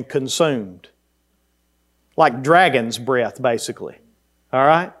 and consumed. Like dragon's breath, basically. All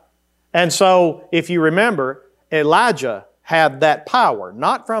right? And so, if you remember, Elijah had that power,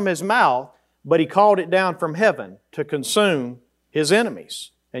 not from his mouth, but he called it down from heaven to consume his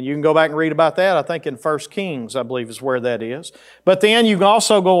enemies. And you can go back and read about that, I think in 1 Kings, I believe is where that is. But then you can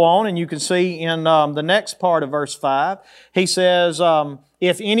also go on and you can see in the next part of verse 5, he says,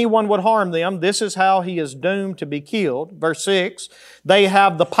 if anyone would harm them, this is how he is doomed to be killed. Verse 6, they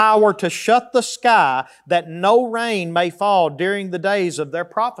have the power to shut the sky that no rain may fall during the days of their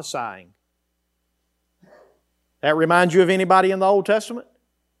prophesying. That reminds you of anybody in the Old Testament?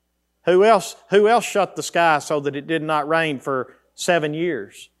 Who else shut the sky so that it did not rain for 7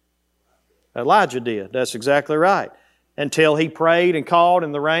 years? Elijah did. That's exactly right. Until he prayed and called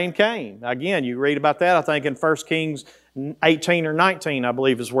and the rain came. Again, you read about that, I think, in 1 Kings 18 or 19, I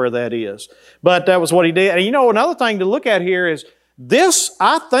believe is where that is. But that was what he did. And you know, another thing to look at here is this,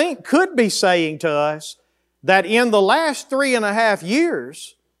 I think, could be saying to us that in the last 3.5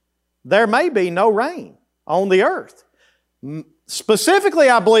 years, there may be no rain on the earth. Specifically,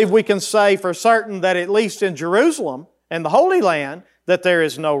 I believe we can say for certain that at least in Jerusalem and the Holy Land, that there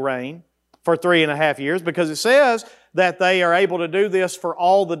is no rain for 3.5 years, because it says that they are able to do this for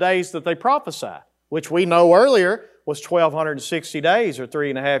all the days that they prophesy, which we know earlier was 1,260 days or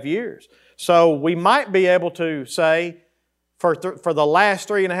 3.5 years. So we might be able to say for the last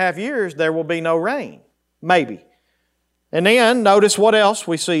 3.5 years there will be no rain. Maybe. And then notice what else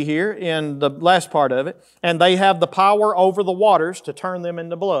we see here in the last part of it. And they have the power over the waters to turn them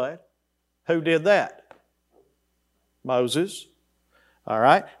into blood. Who did that? Moses. All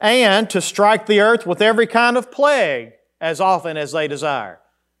right. And to strike the earth with every kind of plague as often as they desire.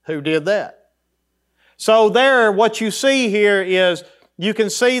 Who did that? So there, what you see here is, you can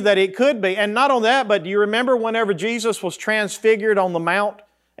see that it could be. And not only that, but do you remember whenever Jesus was transfigured on the mount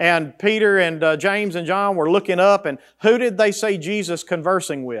and Peter and James and John were looking up, and who did they see Jesus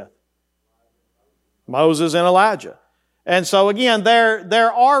conversing with? Moses and Elijah. And so again,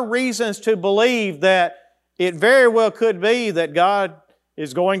 there are reasons to believe that it very well could be that God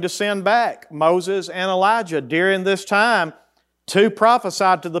is going to send back Moses and Elijah during this time to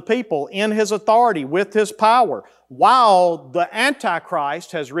prophesy to the people in His authority, with His power, while the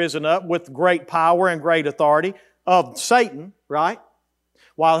Antichrist has risen up with great power and great authority of Satan, right?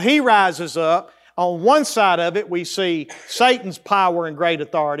 While he rises up, on one side of it we see Satan's power and great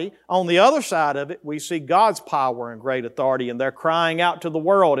authority. On the other side of it we see God's power and great authority, and they're crying out to the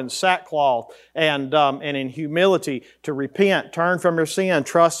world in sackcloth and in humility to repent, turn from their sin,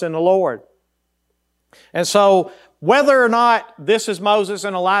 trust in the Lord. And so whether or not this is Moses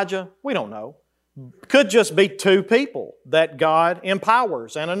and Elijah, we don't know. Could just be two people that God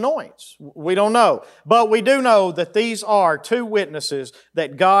empowers and anoints. We don't know. But we do know that these are two witnesses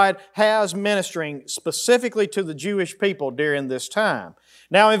that God has ministering specifically to the Jewish people during this time.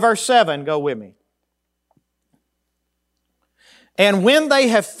 Now in verse 7, go with me. And when they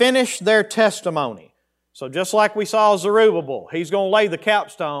have finished their testimony, so just like we saw Zerubbabel, he's going to lay the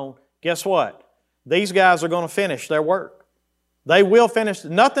capstone, guess what? These guys are going to finish their work. They will finish.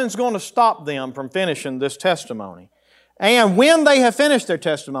 Nothing's going to stop them from finishing this testimony. And when they have finished their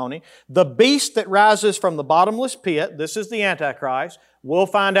testimony, the beast that rises from the bottomless pit, this is the Antichrist. We'll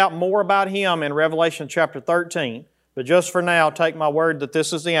find out more about him in Revelation chapter 13. But just for now, take my word that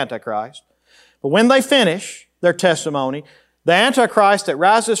this is the Antichrist. But when they finish their testimony, the Antichrist that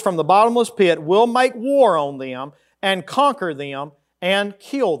rises from the bottomless pit will make war on them and conquer them and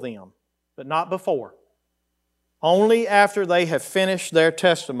kill them. But not before. Only after they have finished their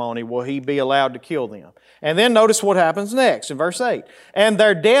testimony will he be allowed to kill them. And then notice what happens next in verse 8. And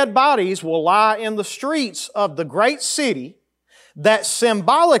their dead bodies will lie in the streets of the great city that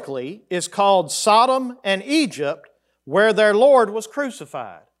symbolically is called Sodom and Egypt, where their Lord was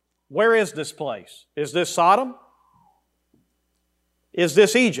crucified. Where is this place? Is this Sodom? Is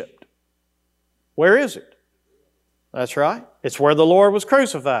this Egypt? Where is it? That's right. It's where the Lord was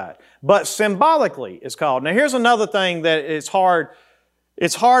crucified. But symbolically it's called. Now here's another thing that is hard.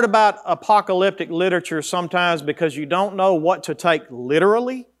 It's hard about apocalyptic literature sometimes because you don't know what to take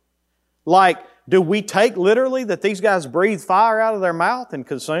literally. Like, do we take literally that these guys breathe fire out of their mouth and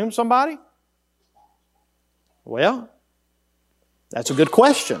consume somebody? Well, that's a good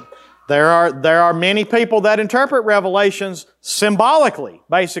question. There are many people that interpret Revelations symbolically,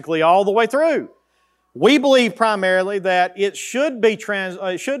 basically all the way through. We believe primarily that it should be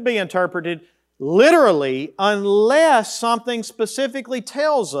interpreted literally unless something specifically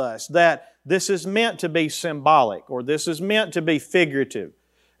tells us that this is meant to be symbolic or this is meant to be figurative.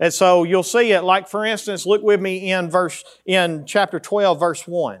 And so you'll see it, like for instance, look with me in chapter 12, verse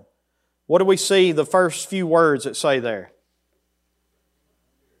 1. What do we see the first few words that say there?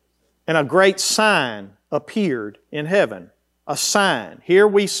 And a great sign appeared in heaven. A sign. Here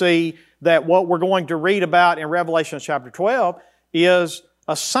we see that what we're going to read about in Revelation chapter 12 is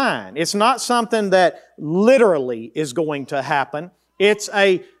a sign. It's not something that literally is going to happen. It's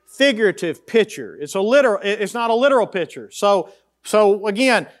a figurative picture. It's not a literal picture. So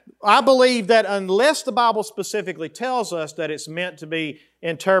again, I believe that unless the Bible specifically tells us that it's meant to be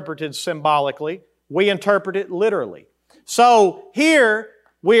interpreted symbolically, we interpret it literally. So here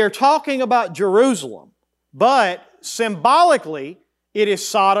we are talking about Jerusalem, but symbolically it is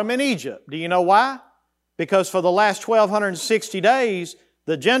Sodom and Egypt. Do you know why? Because for the last 1,260 days,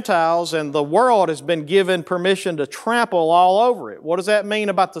 the Gentiles and the world has been given permission to trample all over it. What does that mean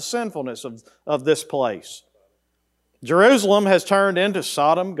about the sinfulness of this place? Jerusalem has turned into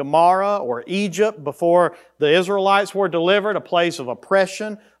Sodom, Gomorrah, or Egypt before the Israelites were delivered, a place of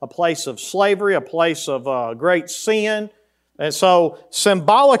oppression, a place of slavery, a place of great sin. And so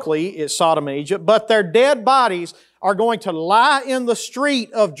symbolically it's Sodom and Egypt, but their dead bodies are going to lie in the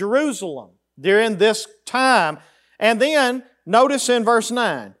street of Jerusalem during this time. And then, notice in verse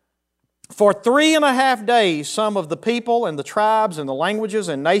 9, for 3.5 days some of the people and the tribes and the languages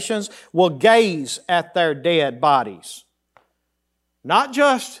and nations will gaze at their dead bodies. Not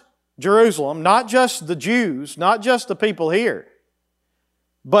just Jerusalem, not just the Jews, not just the people here,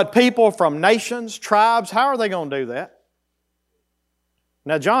 but people from nations, tribes. How are they going to do that?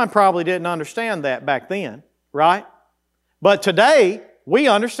 Now, John probably didn't understand that back then, right? But today, we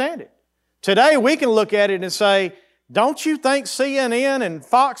understand it. Today, we can look at it and say, don't you think CNN and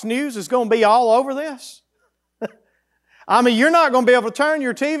Fox News is going to be all over this? I mean, you're not going to be able to turn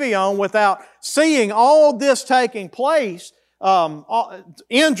your TV on without seeing all this taking place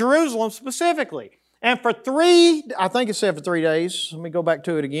in Jerusalem specifically. And for I think it said for 3 days. Let me go back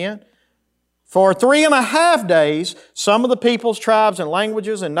to it again. For 3.5 days, some of the peoples, tribes, and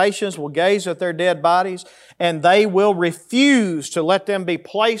languages and nations will gaze at their dead bodies, and they will refuse to let them be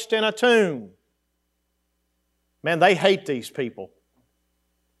placed in a tomb. Man, they hate these people.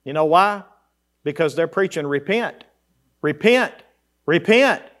 You know why? Because they're preaching repent, repent,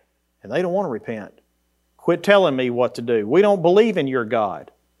 repent. And they don't want to repent. Quit telling me what to do. We don't believe in your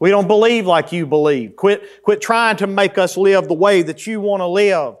God. We don't believe like you believe. Quit trying to make us live the way that you want to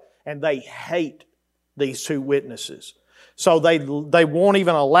live. And they hate these two witnesses. So they won't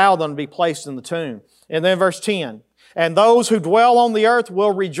even allow them to be placed in the tomb. And then verse 10, and those who dwell on the earth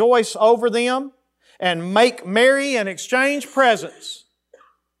will rejoice over them and make merry and exchange presents.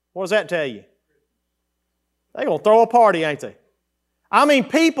 What does that tell you? They're going to throw a party, ain't they? I mean,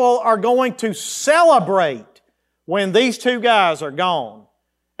 people are going to celebrate when these two guys are gone.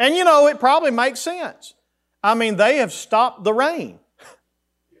 And you know, it probably makes sense. I mean, they have stopped the rain.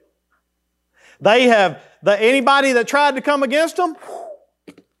 They have, anybody that tried to come against them,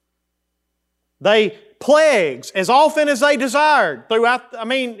 they plagues as often as they desired throughout. I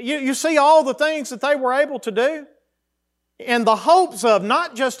mean, you see all the things that they were able to do in the hopes of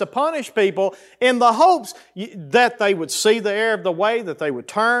not just to punish people, in the hopes that they would see the error of the way, that they would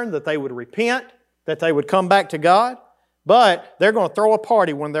turn, that they would repent, that they would come back to God. But they're going to throw a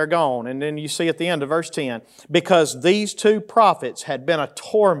party when they're gone. And then you see at the end of verse 10, because these two prophets had been a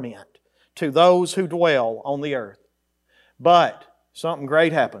torment to those who dwell on the earth. But something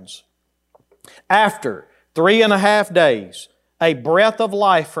great happens. After 3.5 days, a breath of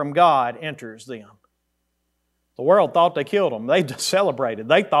life from God enters them. The world thought they killed them. They celebrated.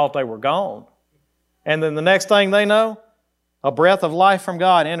 They thought they were gone. And then the next thing they know, a breath of life from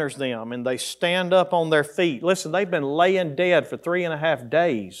God enters them and they stand up on their feet. Listen, they've been laying dead for 3.5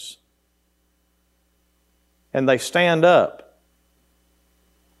 days. And they stand up.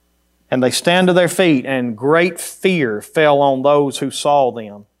 And they stand to their feet, and great fear fell on those who saw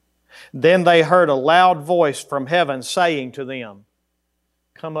them. Then they heard a loud voice from heaven saying to them,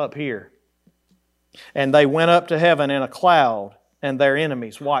 "Come up here." And they went up to heaven in a cloud, and their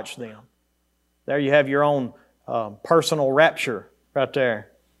enemies watched them. There you have your own personal rapture right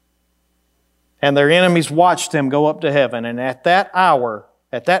there. And their enemies watched them go up to heaven. And at that hour,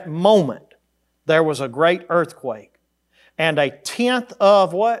 at that moment, there was a great earthquake. And a tenth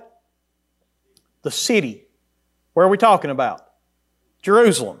of what? The city. Where are we talking about?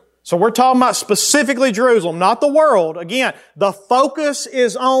 Jerusalem. So we're talking about specifically Jerusalem, not the world. Again, the focus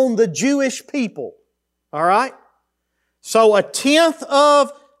is on the Jewish people. All right? So a tenth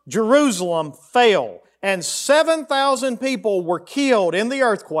of Jerusalem fell, and 7,000 people were killed in the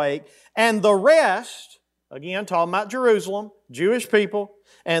earthquake, and the rest, again, talking about Jerusalem, Jewish people,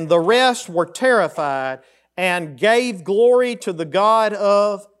 and the rest were terrified and gave glory to the God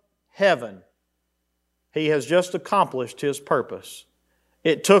of heaven. He has just accomplished His purpose.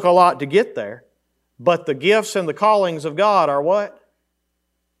 It took a lot to get there, but the gifts and the callings of God are what?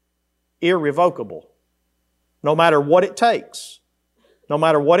 Irrevocable. No matter what it takes. No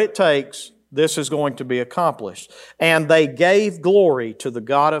matter what it takes, this is going to be accomplished. And they gave glory to the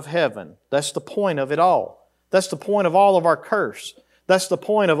God of heaven. That's the point of it all. That's the point of all of our curse. That's the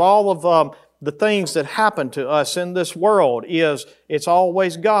point of all of the things that happen to us in this world is it's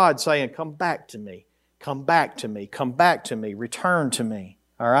always God saying, "Come back to me. Come back to me. Come back to me. Return to me."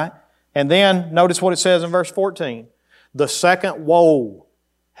 All right? And then notice what it says in verse 14. The second woe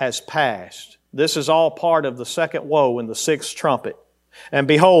has passed. This is all part of the second woe in the sixth trumpet. And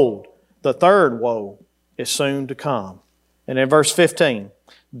behold, the third woe is soon to come. And in verse 15,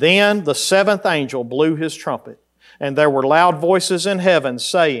 then the seventh angel blew his trumpet, and there were loud voices in heaven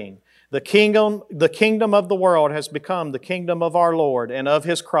saying, The kingdom of the world has become the kingdom of our Lord and of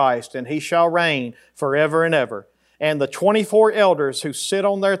His Christ, and He shall reign forever and ever. And the 24 elders who sit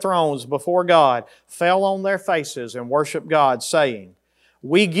on their thrones before God fell on their faces and worshiped God, saying,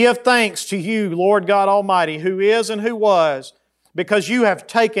 We give thanks to You, Lord God Almighty, who is and who was, because You have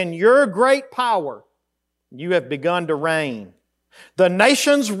taken Your great power. You have begun to reign. The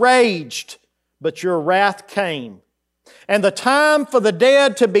nations raged, but Your wrath came. And the time for the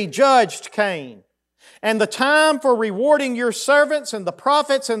dead to be judged came. And the time for rewarding Your servants and the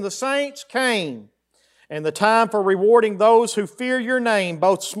prophets and the saints came. And the time for rewarding those who fear Your name,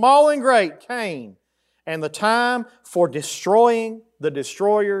 both small and great, came. And the time for destroying the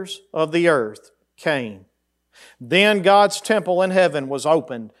destroyers of the earth came. Then God's temple in heaven was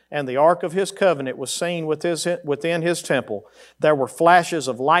opened, and the ark of His covenant was seen within His temple. There were flashes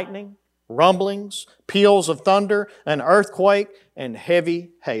of lightning, rumblings, peals of thunder, an earthquake, and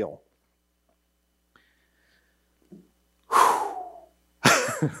heavy hail.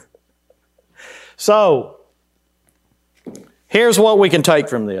 So, here's what we can take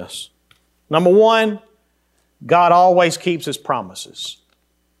from this. Number one, God always keeps His promises.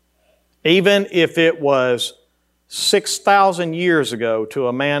 Even if it was 6,000 years ago to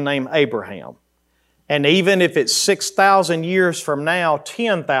a man named Abraham. And even if it's 6,000 years from now,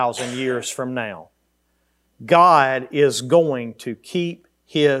 10,000 years from now, God is going to keep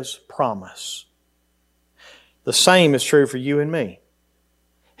His promise. The same is true for you and me.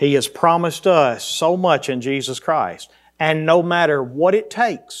 He has promised us so much in Jesus Christ. And no matter what it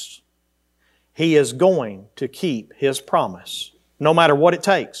takes, He is going to keep His promise. No matter what it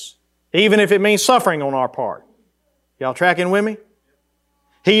takes. Even if it means suffering on our part. Y'all tracking with me?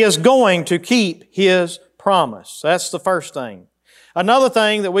 He is going to keep His promise. That's the first thing. Another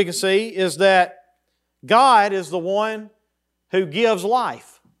thing that we can see is that God is the one who gives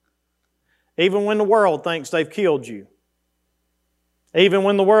life. Even when the world thinks they've killed you. Even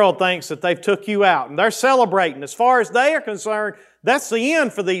when the world thinks that they've took you out. And they're celebrating. As far as they are concerned, that's the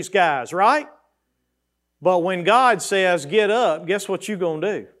end for these guys, right? But when God says, get up, guess what you're going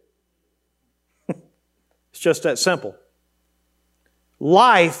to do? It's just that simple.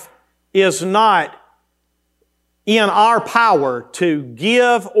 Life is not in our power to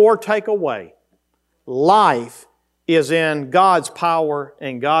give or take away. Life is in God's power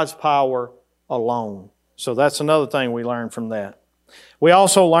and God's power alone. So that's another thing we learn from that. We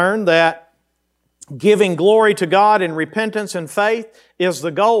also learn that giving glory to God in repentance and faith is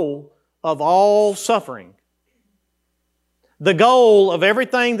the goal of all suffering. The goal of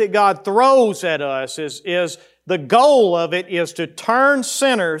everything that God throws at us is the goal of it is to turn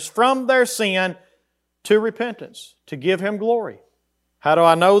sinners from their sin to repentance, to give Him glory. How do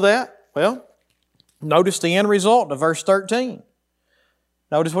I know that? Well, notice the end result of verse 13.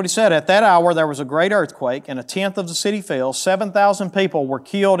 Notice what he said. At that hour there was a great earthquake, and 1/10 of the city fell. 7,000 people were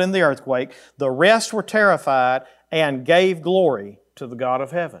killed in the earthquake. The rest were terrified and gave glory to the God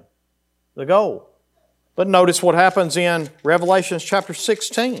of heaven. The goal. But notice what happens in Revelation chapter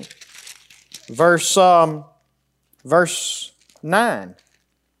 16, verse 9.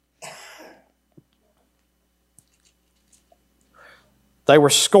 They were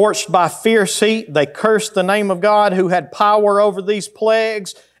scorched by fierce heat. They cursed the name of God who had power over these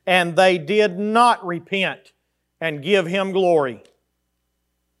plagues, and they did not repent and give Him glory.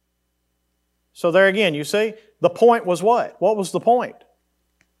 So there again, you see, the point was what? What was the point?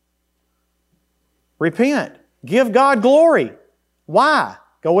 Repent. Give God glory. Why?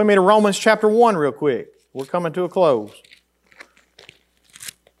 Go with me to Romans chapter 1 real quick. We're coming to a close.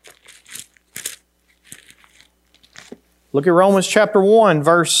 Look at Romans chapter 1,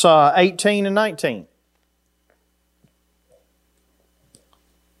 verse 18 and 19.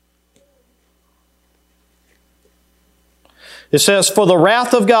 It says, "For the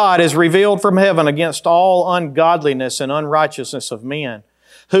wrath of God is revealed from heaven against all ungodliness and unrighteousness of men,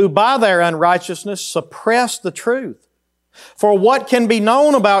 who by their unrighteousness suppress the truth. For what can be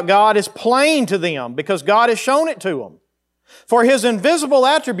known about God is plain to them, because God has shown it to them. For His invisible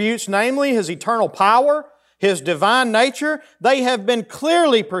attributes, namely His eternal power, His divine nature, they have been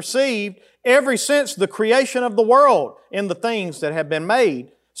clearly perceived ever since the creation of the world in the things that have been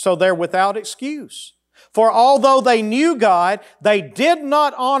made, so they're without excuse. For although they knew God, they did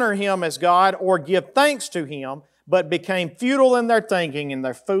not honor Him as God or give thanks to Him, but became futile in their thinking, and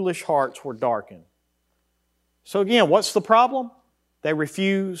their foolish hearts were darkened." So again, what's the problem? They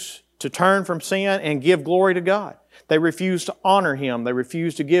refuse to turn from sin and give glory to God. They refuse to honor Him. They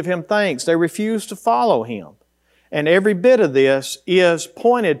refuse to give Him thanks. They refuse to follow Him. And every bit of this is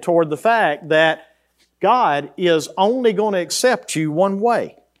pointed toward the fact that God is only going to accept you one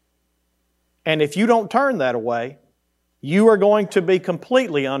way. And if you don't turn that away, you are going to be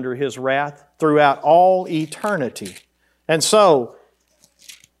completely under His wrath throughout all eternity. And so,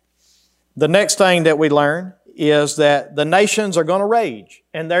 the next thing that we learn is that the nations are going to rage.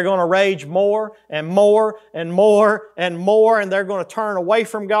 And they're going to rage more and more and more and more. And they're going to turn away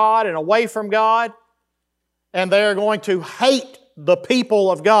from God and away from God. And they're going to hate the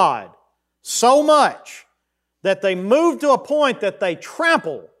people of God so much that they move to a point that they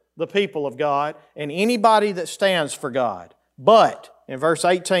trample the people of God and anybody that stands for God. But, in verse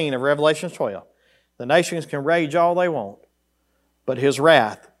 18 of Revelation 12, the nations can rage all they want, but His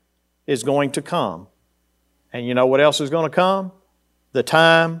wrath is going to come. And you know what else is going to come? The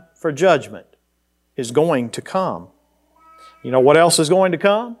time for judgment is going to come. You know what else is going to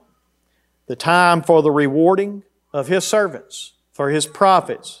come? The time for the rewarding of His servants, for His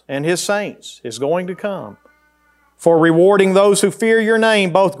prophets and His saints is going to come. For rewarding those who fear Your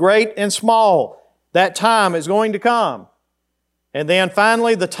name, both great and small, that time is going to come. And then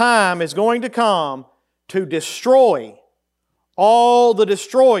finally the time is going to come to destroy all the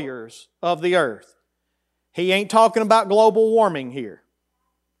destroyers of the earth. He ain't talking about global warming here.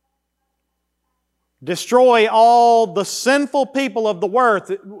 Destroy all the sinful people of the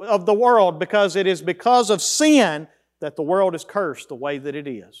world, because it is because of sin that the world is cursed the way that it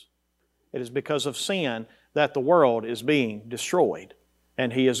is. It is because of sin that the world is being destroyed.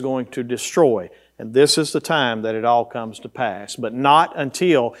 And He is going to destroy. And this is the time that it all comes to pass. But not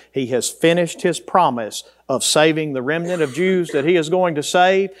until He has finished His promise of saving the remnant of Jews that He is going to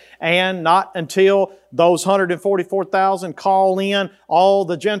save, and not until those 144,000 call in all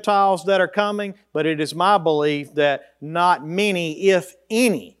the Gentiles that are coming. But it is my belief that not many, if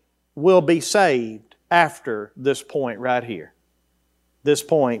any, will be saved after this point right here. This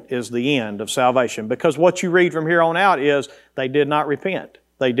point is the end of salvation. Because what you read from here on out is they did not repent.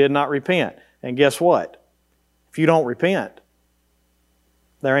 They did not repent. And guess what? If you don't repent,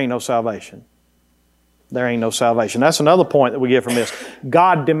 there ain't no salvation. There ain't no salvation. That's another point that we get from this.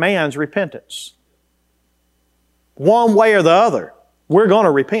 God demands repentance. One way or the other, we're going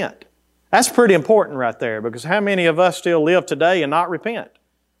to repent. That's pretty important right there, because how many of us still live today and not repent?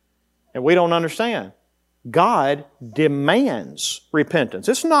 And we don't understand. God demands repentance.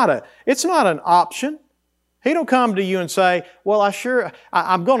 It's not an option. He don't come to you and say, well,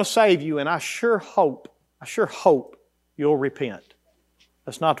 I'm going to save you, and I sure hope you'll repent.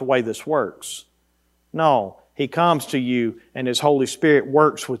 That's not the way this works. No, He comes to you, and His Holy Spirit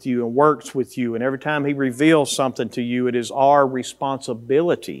works with you and works with you, and every time He reveals something to you, it is our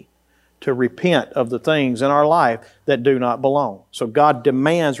responsibility to repent of the things in our life that do not belong. So God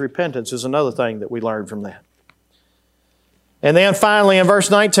demands repentance is another thing that we learn from that. And then finally in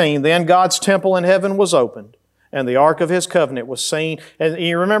verse 19, then God's temple in heaven was opened, and the ark of His covenant was seen. And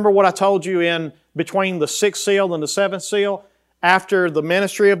you remember what I told you in between the sixth seal and the seventh seal? After the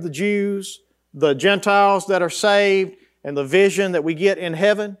ministry of the Jews, the Gentiles that are saved, and the vision that we get in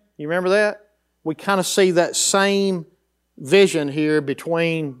heaven, you remember that? We kind of see that same vision here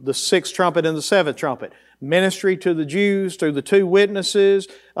between the sixth trumpet and the seventh trumpet. Ministry to the Jews through the two witnesses,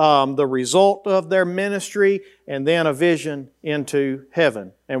 the result of their ministry, and then a vision into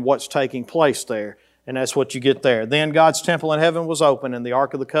heaven and what's taking place there. And that's what you get there. Then God's temple in heaven was open, and the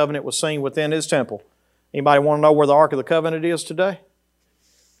Ark of the Covenant was seen within His temple. Anybody want to know where the Ark of the Covenant is today?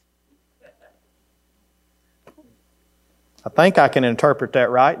 I think I can interpret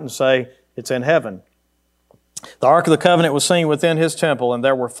that right and say it's in heaven. The Ark of the Covenant was seen within His temple, and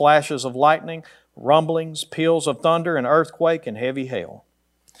there were flashes of lightning, rumblings, peals of thunder, and earthquake, and heavy hail.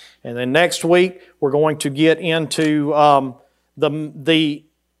 And then next week, we're going to get into the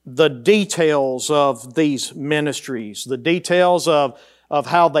details of these ministries, the details of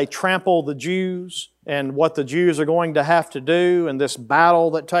how they trample the Jews and what the Jews are going to have to do, and this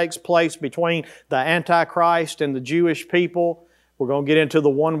battle that takes place between the Antichrist and the Jewish people. We're going to get into the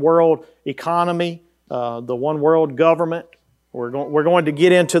one world economy, the one world government. We're going to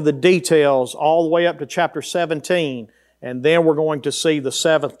get into the details all the way up to chapter 17, and then we're going to see the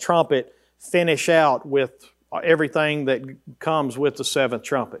seventh trumpet finish out with everything that comes with the seventh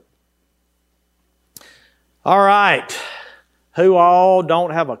trumpet. All right. Who all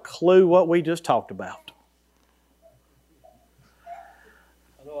don't have a clue what we just talked about?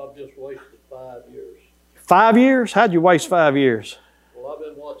 I know I've just wasted 5 years. 5 years? How'd you waste 5 years? Well, I've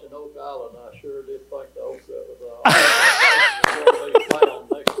been watching Oak Island. I sure did think the Oak was found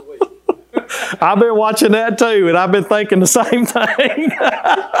next week. I've been watching that too, and I've been thinking the same thing.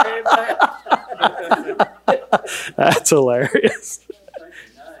 That's hilarious.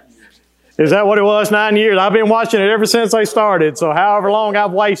 Is that what it was? 9 years? I've been watching it ever since they started, so however long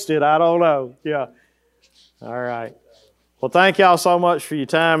I've wasted, I don't know. Yeah. All right. Well, thank y'all so much for your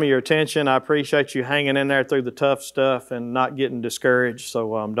time and your attention. I appreciate you hanging in there through the tough stuff and not getting discouraged.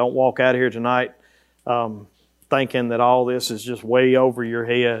 So don't walk out of here tonight thinking that all this is just way over your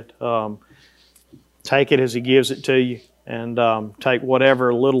head. Take it as He gives it to you, and take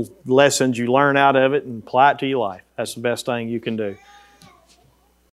whatever little lessons you learn out of it and apply it to your life. That's the best thing you can do.